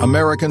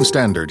 American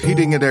Standard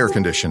Heating and Air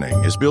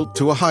Conditioning is built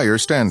to a higher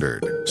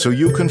standard, so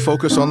you can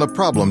focus on the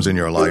problems in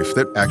your life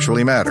that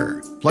actually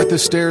matter, like the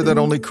stair that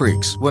only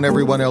creaks when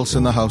everyone else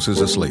in the house is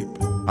asleep.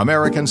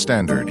 American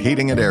Standard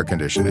Heating and Air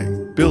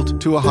Conditioning, built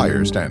to a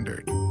higher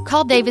standard.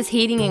 Call Davis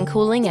Heating and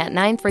Cooling at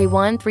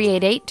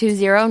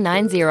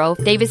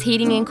 931-388-2090. Davis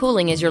Heating and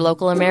Cooling is your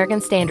local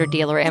American Standard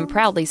dealer and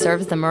proudly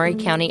serves the Maury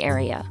County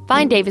area.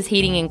 Find Davis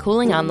Heating and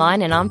Cooling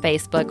online and on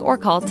Facebook or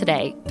call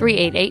today,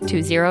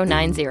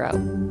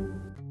 388-2090.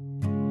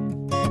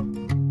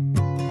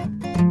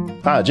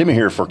 Hi, Jimmy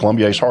here for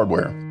Columbia Ace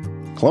Hardware.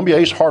 Columbia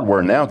Ace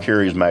Hardware now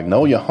carries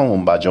Magnolia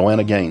Home by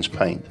Joanna Gaines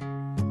paint.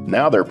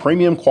 Now their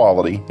premium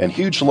quality and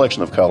huge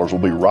selection of colors will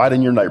be right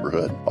in your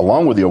neighborhood,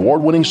 along with the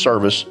award-winning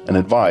service and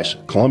advice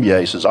Columbia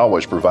Ace has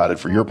always provided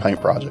for your paint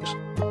projects.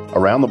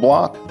 Around the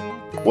block,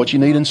 what you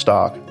need in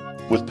stock,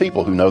 with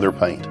people who know their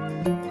paint.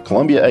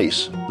 Columbia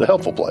Ace, the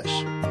helpful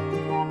place.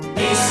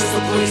 Ace is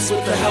the place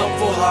with the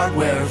helpful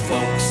hardware,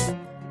 folks.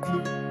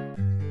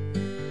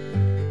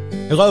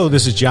 Hello,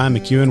 this is John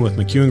McEwen with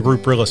McEwen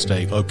Group Real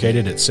Estate,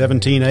 located at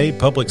 17A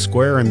Public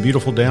Square in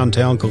beautiful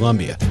downtown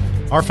Columbia.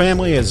 Our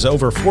family has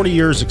over 40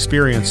 years'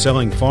 experience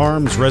selling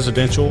farms,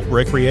 residential,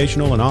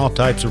 recreational, and all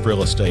types of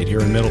real estate here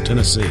in Middle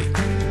Tennessee.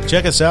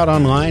 Check us out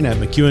online at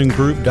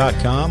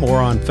McEwenGroup.com or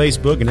on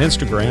Facebook and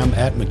Instagram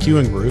at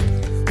McEwen Group,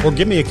 or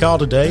give me a call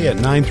today at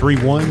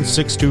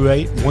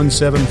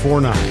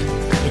 931-628-1749.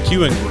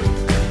 McEwen Group.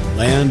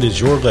 Land is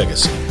your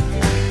legacy.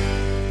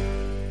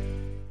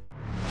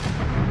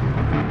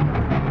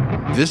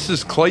 This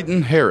is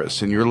Clayton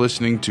Harris, and you're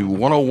listening to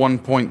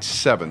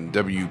 101.7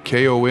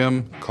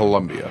 WKOM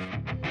Columbia.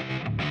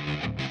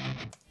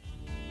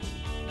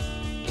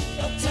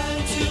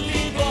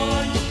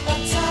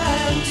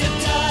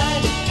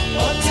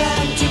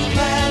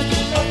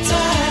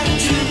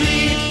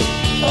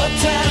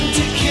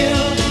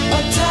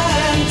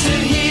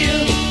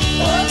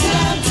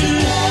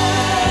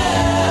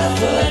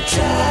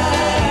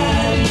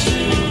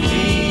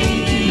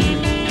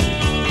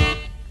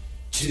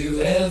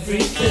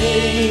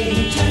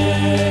 Everything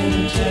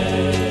turn.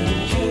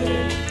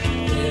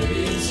 There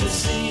is a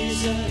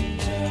season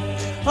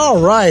turn.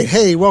 All right.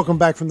 Hey, welcome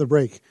back from the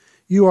break.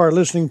 You are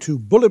listening to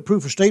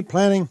Bulletproof Estate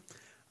Planning.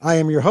 I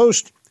am your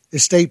host,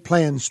 Estate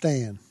Plan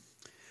Stan.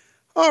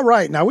 All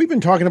right. Now, we've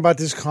been talking about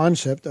this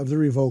concept of the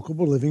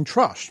revocable living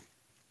trust.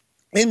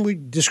 And we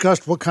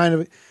discussed what kind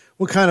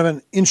of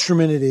an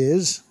instrument it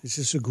is. It's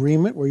this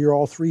agreement where you're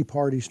all three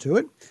parties to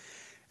it.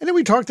 And then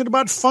we talked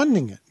about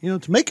funding it. You know,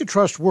 to make a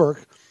trust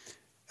work,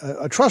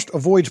 a trust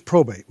avoids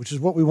probate, which is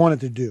what we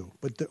wanted to do.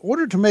 But in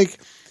order to make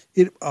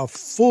it a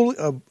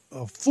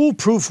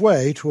foolproof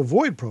way to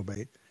avoid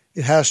probate,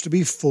 it has to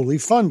be fully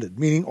funded,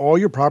 meaning all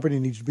your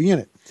property needs to be in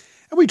it.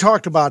 And we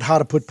talked about how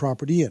to put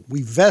property in.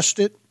 We vest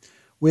it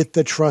with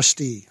the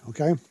trustee,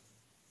 okay?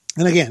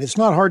 And again, it's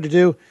not hard to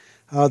do.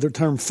 The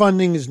term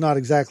funding is not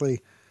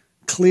exactly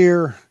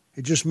clear.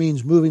 It just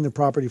means moving the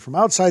property from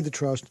outside the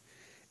trust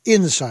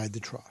inside the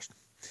trust.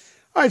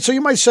 All right, so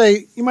you might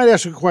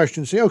ask a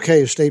question, say,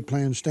 okay, estate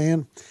plan,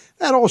 Stan,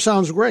 that all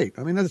sounds great.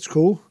 I mean, that's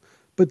cool.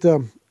 But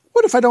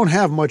what if I don't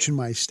have much in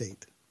my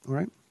estate? All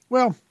right.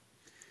 Well,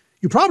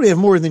 you probably have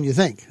more than you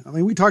think. I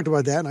mean, we talked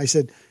about that, and I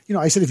said,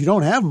 if you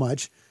don't have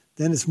much,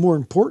 then it's more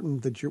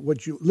important that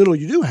what little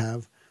you do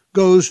have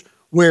goes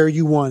where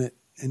you want it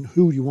and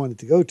who you want it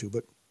to go to.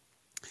 But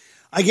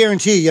I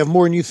guarantee you have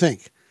more than you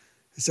think.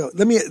 So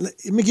let me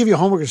give you a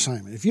homework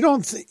assignment. If you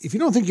don't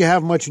think you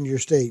have much in your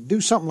estate,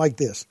 do something like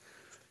this.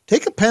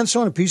 Take a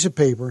pencil and a piece of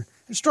paper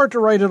and start to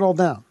write it all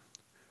down.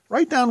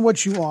 Write down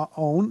what you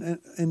own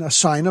and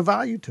assign a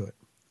value to it.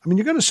 I mean,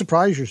 you're going to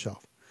surprise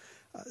yourself.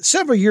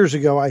 Several years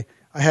ago, I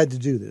had to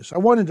do this. I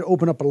wanted to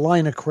open up a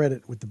line of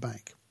credit with the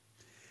bank.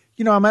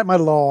 You know, I'm at my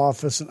law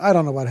office, and I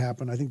don't know what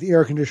happened. I think the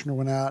air conditioner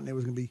went out, and it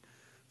was going to be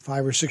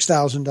 $5,000 or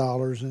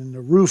 $6,000, and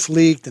the roof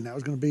leaked, and that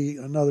was going to be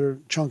another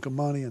chunk of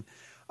money. And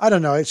I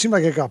don't know. It seemed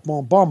like I got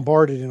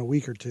bombarded in a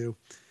week or two,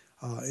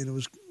 and it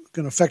was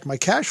going to affect my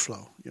cash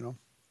flow, you know.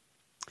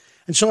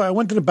 And so I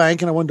went to the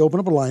bank and I wanted to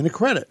open up a line of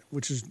credit,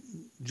 which is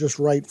just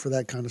right for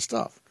that kind of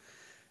stuff.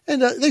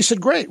 And they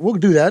said, great, we'll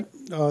do that.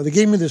 They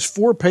gave me this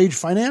 4-page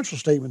financial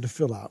statement to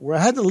fill out where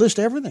I had to list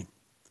everything.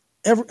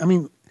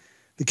 The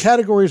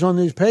categories on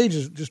these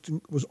pages just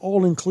was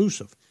all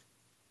inclusive.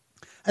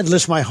 I'd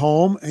list my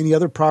home, any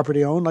other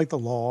property owned, like the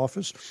law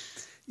office,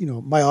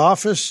 my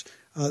office,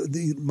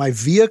 my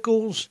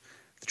vehicles,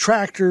 the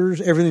tractors,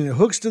 everything that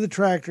hooks to the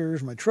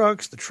tractors, my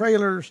trucks, the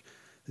trailers,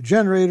 the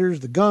generators,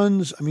 the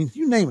guns,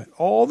 you name it,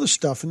 all the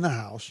stuff in the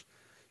house,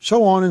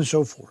 so on and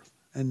so forth.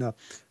 and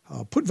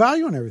put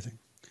value on everything.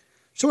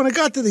 So when I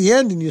got to the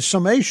end in your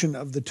summation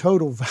of the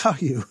total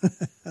value,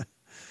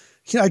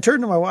 I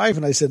turned to my wife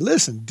and I said,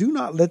 listen, do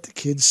not let the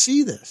kids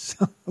see this,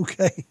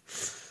 okay?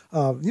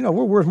 We're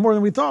worth more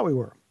than we thought we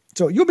were.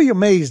 So you'll be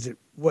amazed at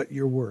what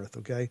you're worth,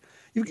 okay?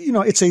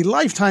 It's a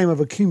lifetime of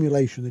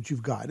accumulation that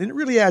you've got, and it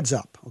really adds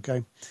up,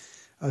 okay?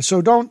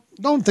 So don't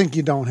think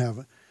you don't have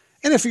it.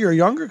 And if you're a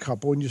younger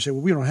couple and you say,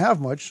 well, we don't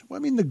have much, well,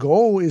 I mean, the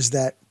goal is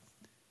that,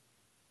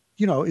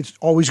 it's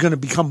always going to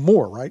become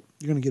more, right?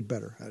 You're going to get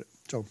better at it.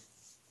 So,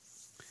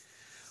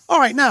 all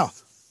right, now,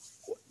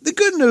 the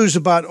good news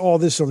about all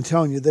this, I'm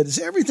telling you, that is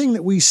everything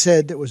that we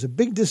said that was a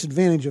big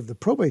disadvantage of the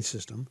probate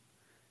system,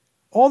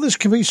 all this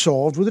can be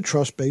solved with a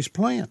trust-based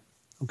plan,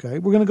 okay?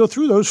 We're going to go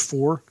through those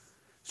 4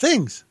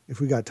 things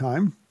if we got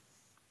time.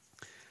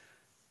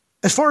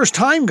 As far as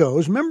time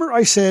goes, remember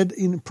I said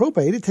in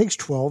probate it takes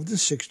 12 to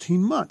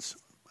 16 months.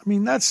 I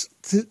mean, that's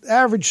the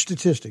average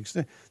statistics.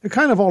 They're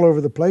kind of all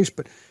over the place,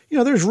 but,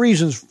 there's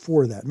reasons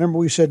for that. Remember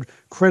we said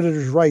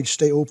creditors' rights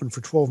stay open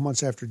for 12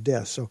 months after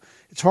death, so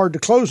it's hard to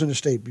close an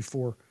estate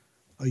before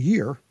a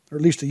year, or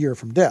at least a year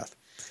from death.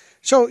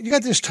 So you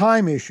got this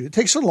time issue. It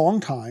takes a long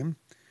time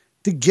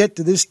to get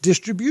to this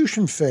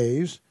distribution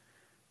phase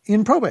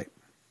in probate.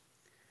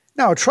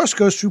 Now, a trust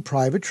goes through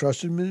private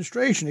trust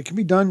administration. It can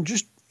be done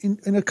just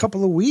in a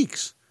couple of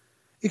weeks.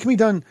 It can be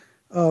done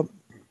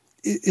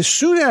as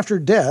soon after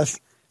death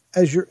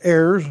as your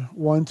heirs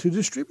want to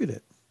distribute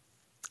it.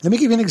 Let me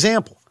give you an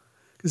example,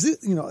 because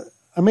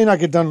I may not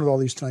get done with all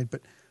these tonight,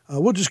 but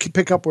we'll just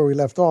pick up where we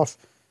left off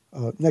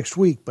next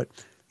week. But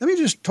let me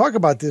just talk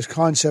about this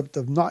concept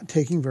of not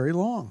taking very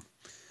long.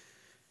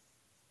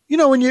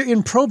 When you're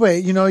in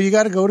probate, you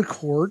got to go to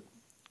court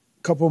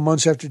a couple of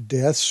months after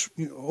death,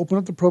 open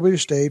up the probate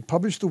estate,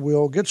 publish the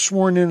will, get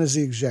sworn in as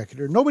the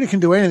executor. Nobody can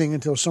do anything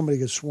until somebody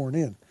gets sworn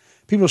in.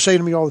 People say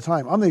to me all the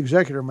time, I'm the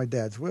executor of my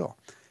dad's will.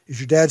 Is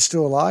your dad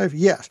still alive?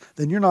 Yes.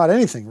 Then you're not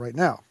anything right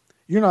now.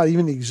 You're not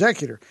even the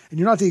executor. And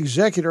you're not the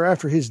executor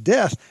after his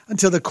death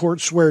until the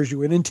court swears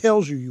you in and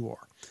tells you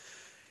are.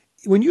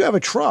 When you have a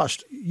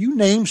trust, you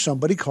name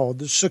somebody called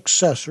the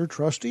successor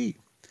trustee.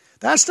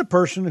 That's the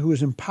person who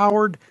is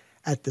empowered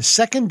at the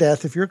second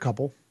death, if you're a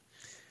couple,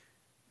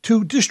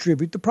 to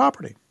distribute the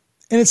property.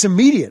 And it's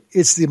immediate.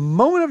 It's the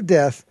moment of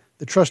death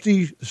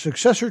the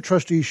successor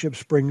trusteeship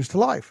springs to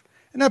life.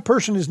 And that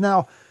person is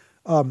now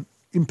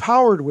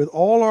empowered with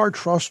all our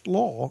trust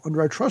law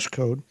under our trust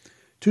code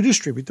to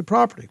distribute the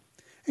property.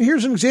 And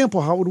here's an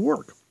example how it would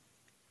work.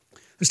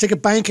 Let's take a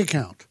bank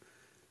account.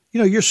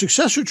 Your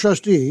successor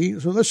trustee,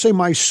 so let's say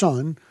my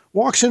son,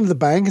 walks into the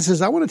bank and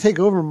says, I want to take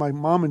over my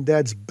mom and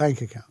dad's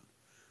bank account.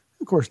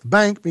 Of course, the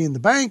bank, being the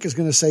bank, is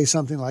going to say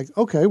something like,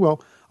 okay,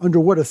 well,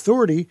 under what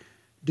authority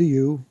do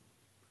you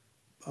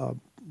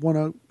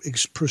want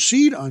to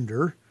proceed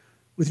under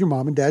with your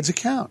mom and dad's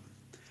account?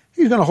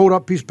 He's going to hold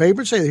up a piece of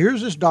paper and say,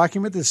 here's this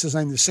document that says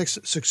I'm the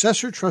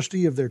successor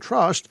trustee of their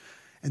trust,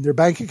 and their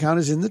bank account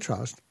is in the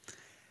trust.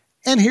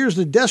 And here's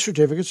the death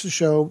certificates to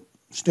show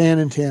Stan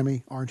and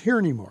Tammy aren't here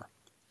anymore.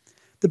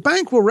 The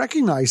bank will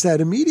recognize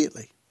that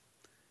immediately.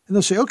 And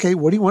they'll say, okay,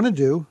 what do you want to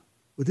do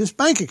with this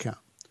bank account?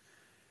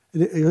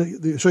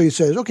 So he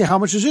says, okay, how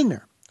much is in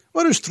there?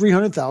 Well, there's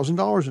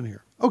 $300,000 in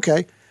here.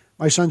 Okay.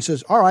 My son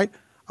says, all right,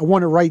 I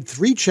want to write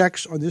 3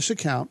 checks on this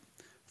account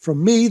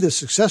from me, the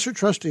successor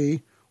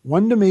trustee,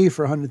 one to me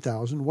for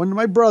 $100,000, one to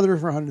my brother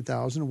for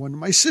 $100,000, and one to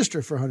my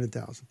sister for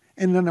 $100,000.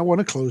 And then I want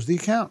to close the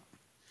account.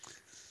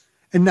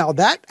 And now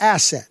that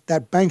asset,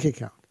 that bank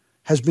account,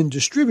 has been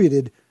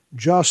distributed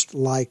just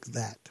like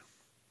that.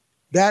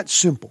 That's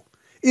simple.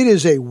 It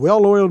is a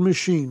well-oiled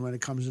machine when it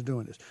comes to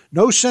doing this.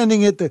 No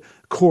sending it to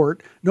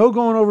court. No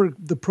going over to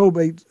the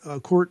probate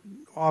court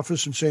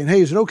office and saying,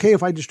 hey, is it okay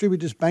if I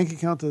distribute this bank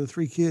account to the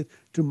 3 kids,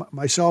 to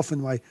myself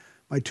and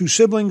my 2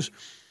 siblings?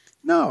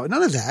 No,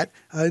 none of that.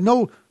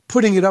 No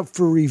putting it up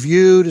for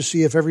review to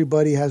see if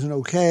everybody has an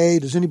okay.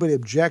 Does anybody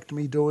object to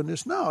me doing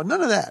this? No,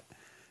 none of that.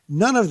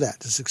 None of that.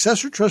 The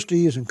successor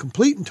trustee is in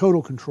complete and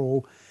total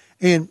control,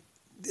 and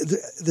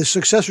the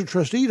successor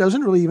trustee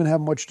doesn't really even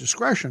have much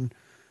discretion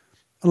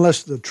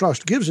unless the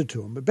trust gives it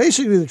to him. But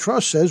basically the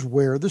trust says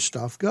where the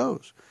stuff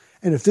goes.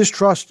 And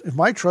if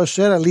my trust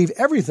said I leave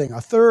everything,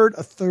 a third,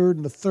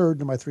 and a third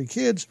to my 3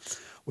 kids,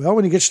 well,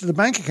 when he gets to the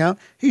bank account,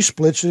 he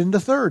splits it into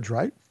thirds,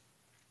 right?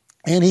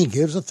 And he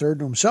gives a third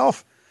to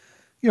himself.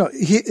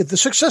 If the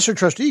successor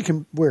trustee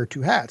can wear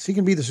 2 hats. He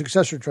can be the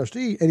successor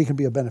trustee and he can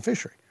be a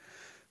beneficiary.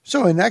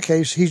 So in that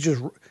case,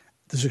 the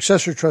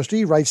successor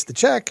trustee writes the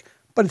check,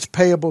 but it's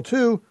payable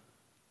to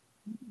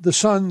the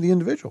son, the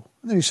individual.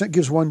 And then he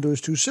gives one to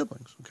his 2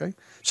 siblings, okay?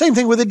 Same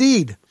thing with a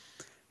deed.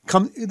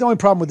 The only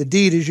problem with the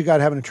deed is you got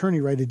to have an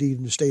attorney write a deed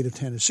in the state of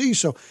Tennessee.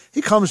 So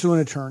he comes to an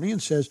attorney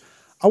and says,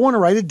 I want to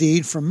write a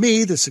deed from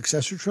me, the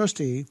successor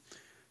trustee,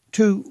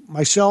 to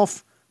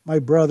myself, my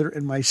brother,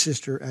 and my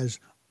sister as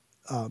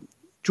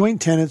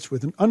joint tenants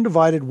with an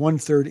undivided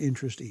 1/3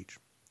 interest each.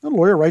 The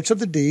lawyer writes up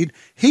the deed.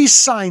 He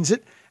signs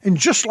it. And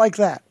just like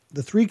that,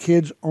 the 3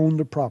 kids own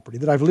the property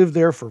that I've lived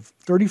there for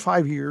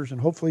 35 years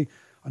and hopefully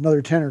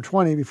another 10 or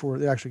 20 before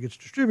it actually gets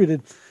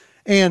distributed.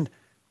 And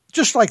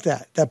just like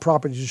that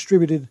property is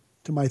distributed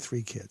to my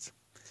 3 kids.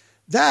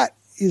 That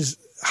is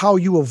how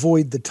you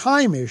avoid the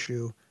time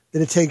issue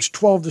that it takes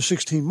 12 to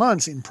 16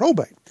 months in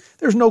probate.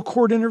 There's no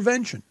court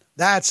intervention.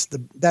 That's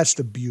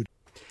the beauty.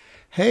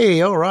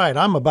 Hey, all right,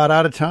 I'm about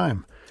out of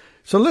time.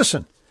 So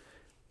listen,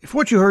 if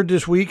what you heard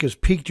this week has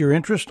piqued your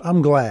interest,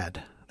 I'm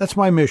glad. That's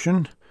my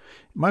mission.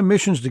 My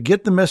mission is to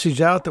get the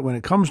message out that when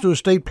it comes to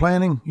estate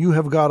planning, you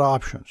have got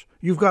options.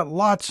 You've got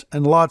lots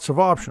and lots of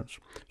options.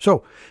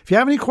 So if you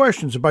have any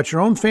questions about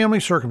your own family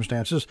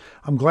circumstances,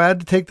 I'm glad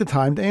to take the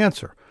time to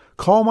answer.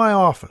 Call my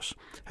office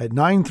at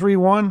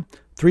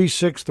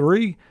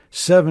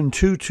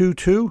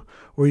 931-363-7222,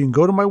 or you can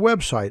go to my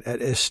website at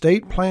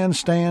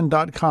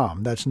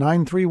estateplanstand.com. That's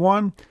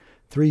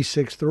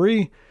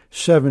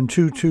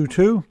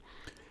 931-363-7222,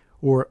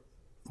 or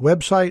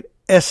website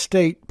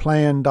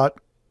estateplanstand.com.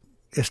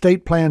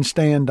 ESTATE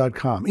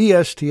planstand.com.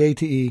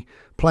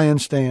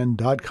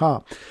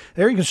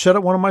 There you can set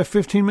up one of my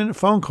 15-minute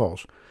phone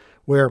calls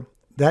where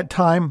that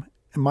time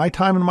and my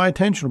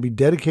attention will be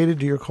dedicated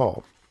to your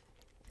call.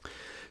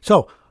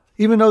 So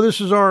even though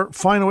this is our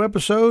final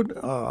episode,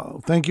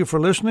 thank you for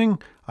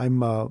listening. I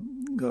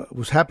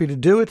was happy to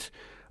do it.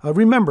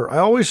 Remember, I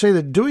always say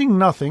that doing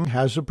nothing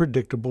has a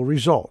predictable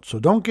result. So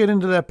don't get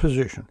into that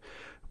position.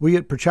 We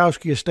at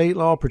Pierchoski Estate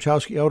Law,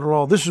 Pierchoski Elder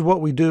Law, this is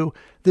what we do.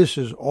 This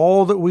is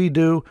all that we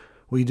do.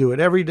 We do it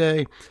every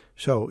day.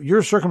 So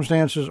your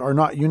circumstances are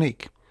not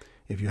unique.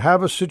 If you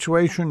have a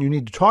situation, you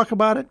need to talk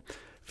about it.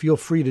 Feel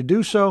free to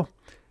do so,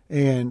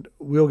 and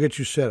we'll get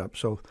you set up.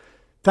 So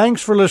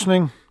thanks for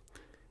listening.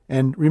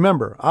 And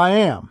remember, I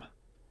am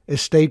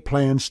Estate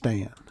Plan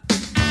Stan.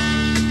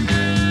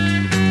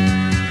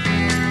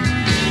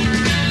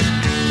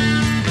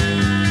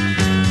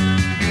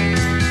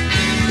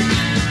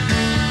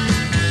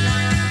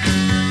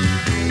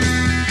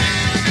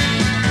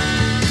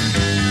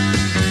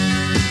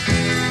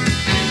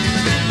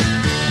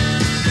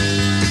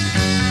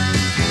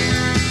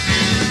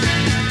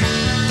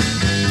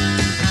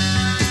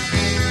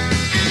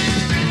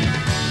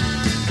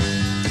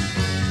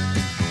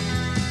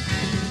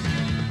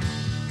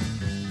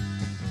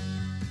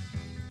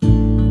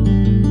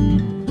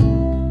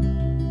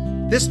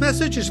 This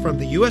message is from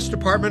the U.S.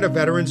 Department of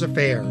Veterans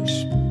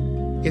Affairs.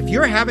 If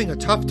you're having a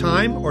tough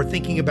time or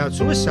thinking about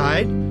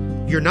suicide,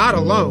 you're not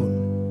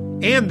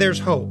alone, and there's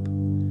hope.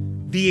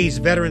 VA's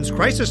Veterans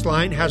Crisis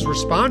Line has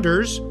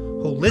responders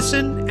who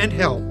listen and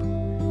help.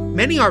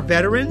 Many are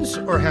veterans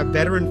or have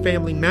veteran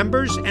family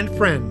members and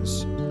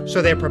friends,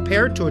 so they're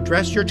prepared to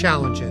address your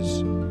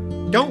challenges.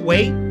 Don't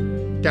wait.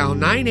 Dial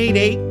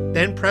 988,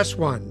 then press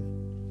 1.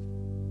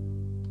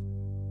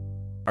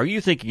 Are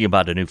you thinking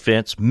about a new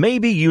fence?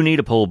 Maybe you need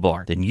a pole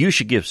barn. Then you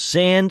should give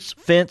Sands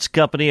Fence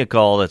Company a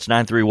call. That's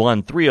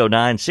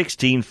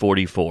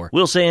 931-309-1644.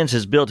 Will Sands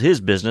has built his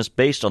business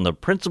based on the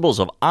principles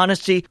of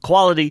honesty,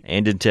 quality,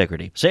 and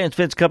integrity. Sands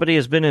Fence Company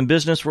has been in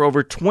business for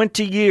over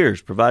 20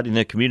 years, providing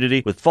the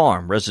community with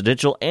farm,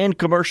 residential, and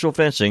commercial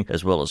fencing,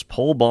 as well as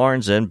pole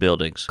barns and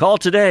buildings. Call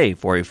today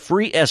for a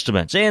free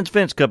estimate. Sands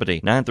Fence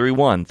Company,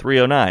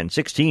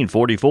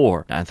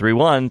 931-309-1644.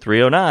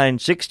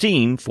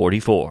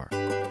 931-309-1644.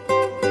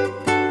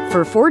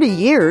 For 40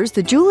 years,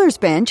 the Jeweler's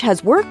Bench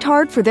has worked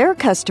hard for their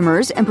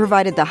customers and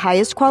provided the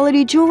highest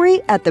quality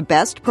jewelry at the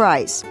best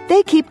price.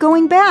 They keep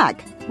going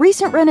back.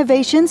 Recent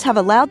renovations have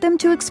allowed them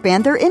to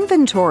expand their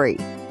inventory.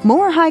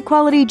 More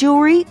high-quality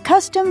jewelry,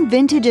 custom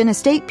vintage and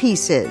estate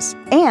pieces,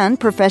 and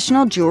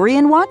professional jewelry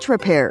and watch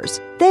repairs.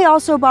 They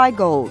also buy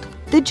gold.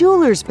 The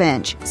Jeweler's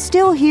Bench.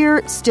 Still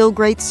here, still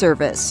great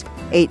service.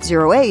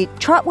 808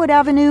 Trotwood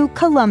Avenue,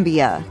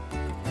 Columbia.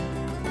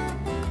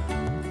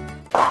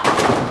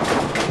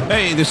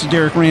 Hey, this is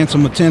Derek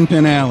Ransom with 10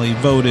 Pin Alley,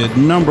 voted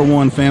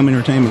 #1 family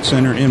entertainment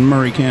center in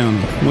Murray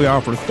County. We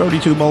offer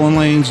 32 bowling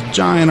lanes,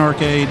 giant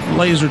arcade,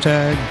 laser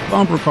tag,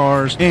 bumper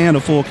cars, and a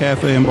full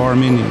cafe and bar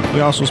menu. We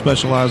also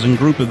specialize in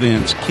group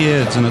events,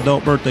 kids and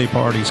adult birthday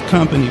parties,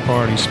 company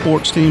parties,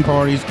 sports team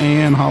parties,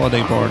 and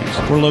holiday parties.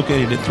 We're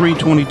located at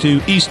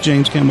 322 East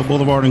James Campbell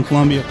Boulevard in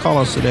Columbia. Call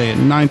us today at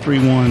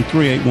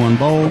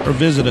 931-381-BOWL or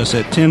visit us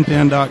at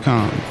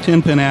 10pin.com.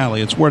 10 Pin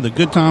Alley, it's where the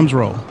good times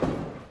roll.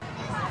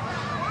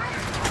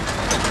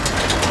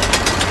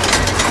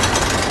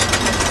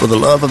 For the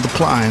love of the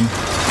climb,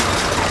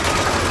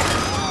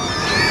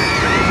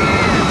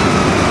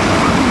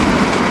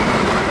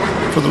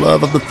 for the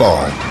love of the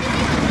fall,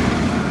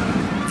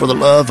 for the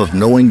love of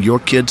knowing your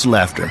kids'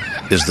 laughter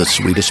is the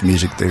sweetest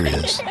music there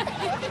is,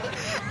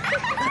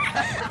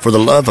 for the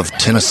love of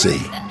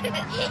Tennessee.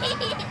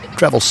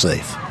 Travel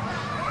safe.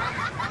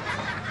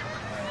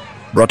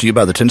 Brought to you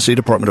by the Tennessee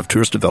Department of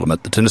Tourist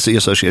Development, the Tennessee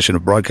Association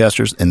of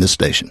Broadcasters, and this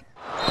station.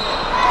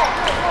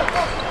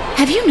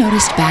 Have you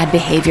noticed bad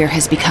behavior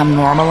has become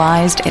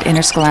normalized at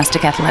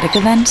interscholastic athletic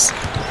events?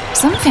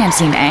 Some fans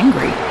seem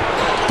angry.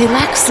 They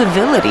lack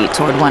civility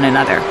toward one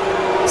another.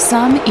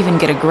 Some even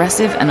get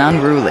aggressive and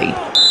unruly.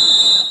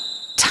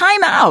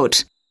 Time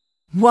out!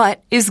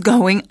 What is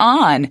going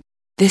on?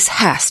 This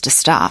has to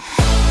stop.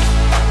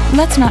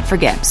 Let's not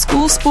forget,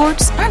 school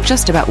sports aren't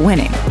just about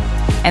winning.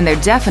 And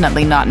they're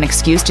definitely not an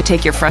excuse to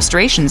take your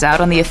frustrations out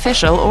on the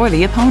official or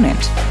the opponent.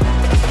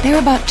 They're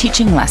about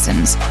teaching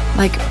lessons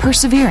like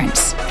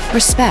perseverance,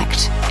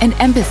 respect, and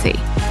empathy,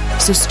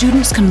 so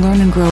students can learn and grow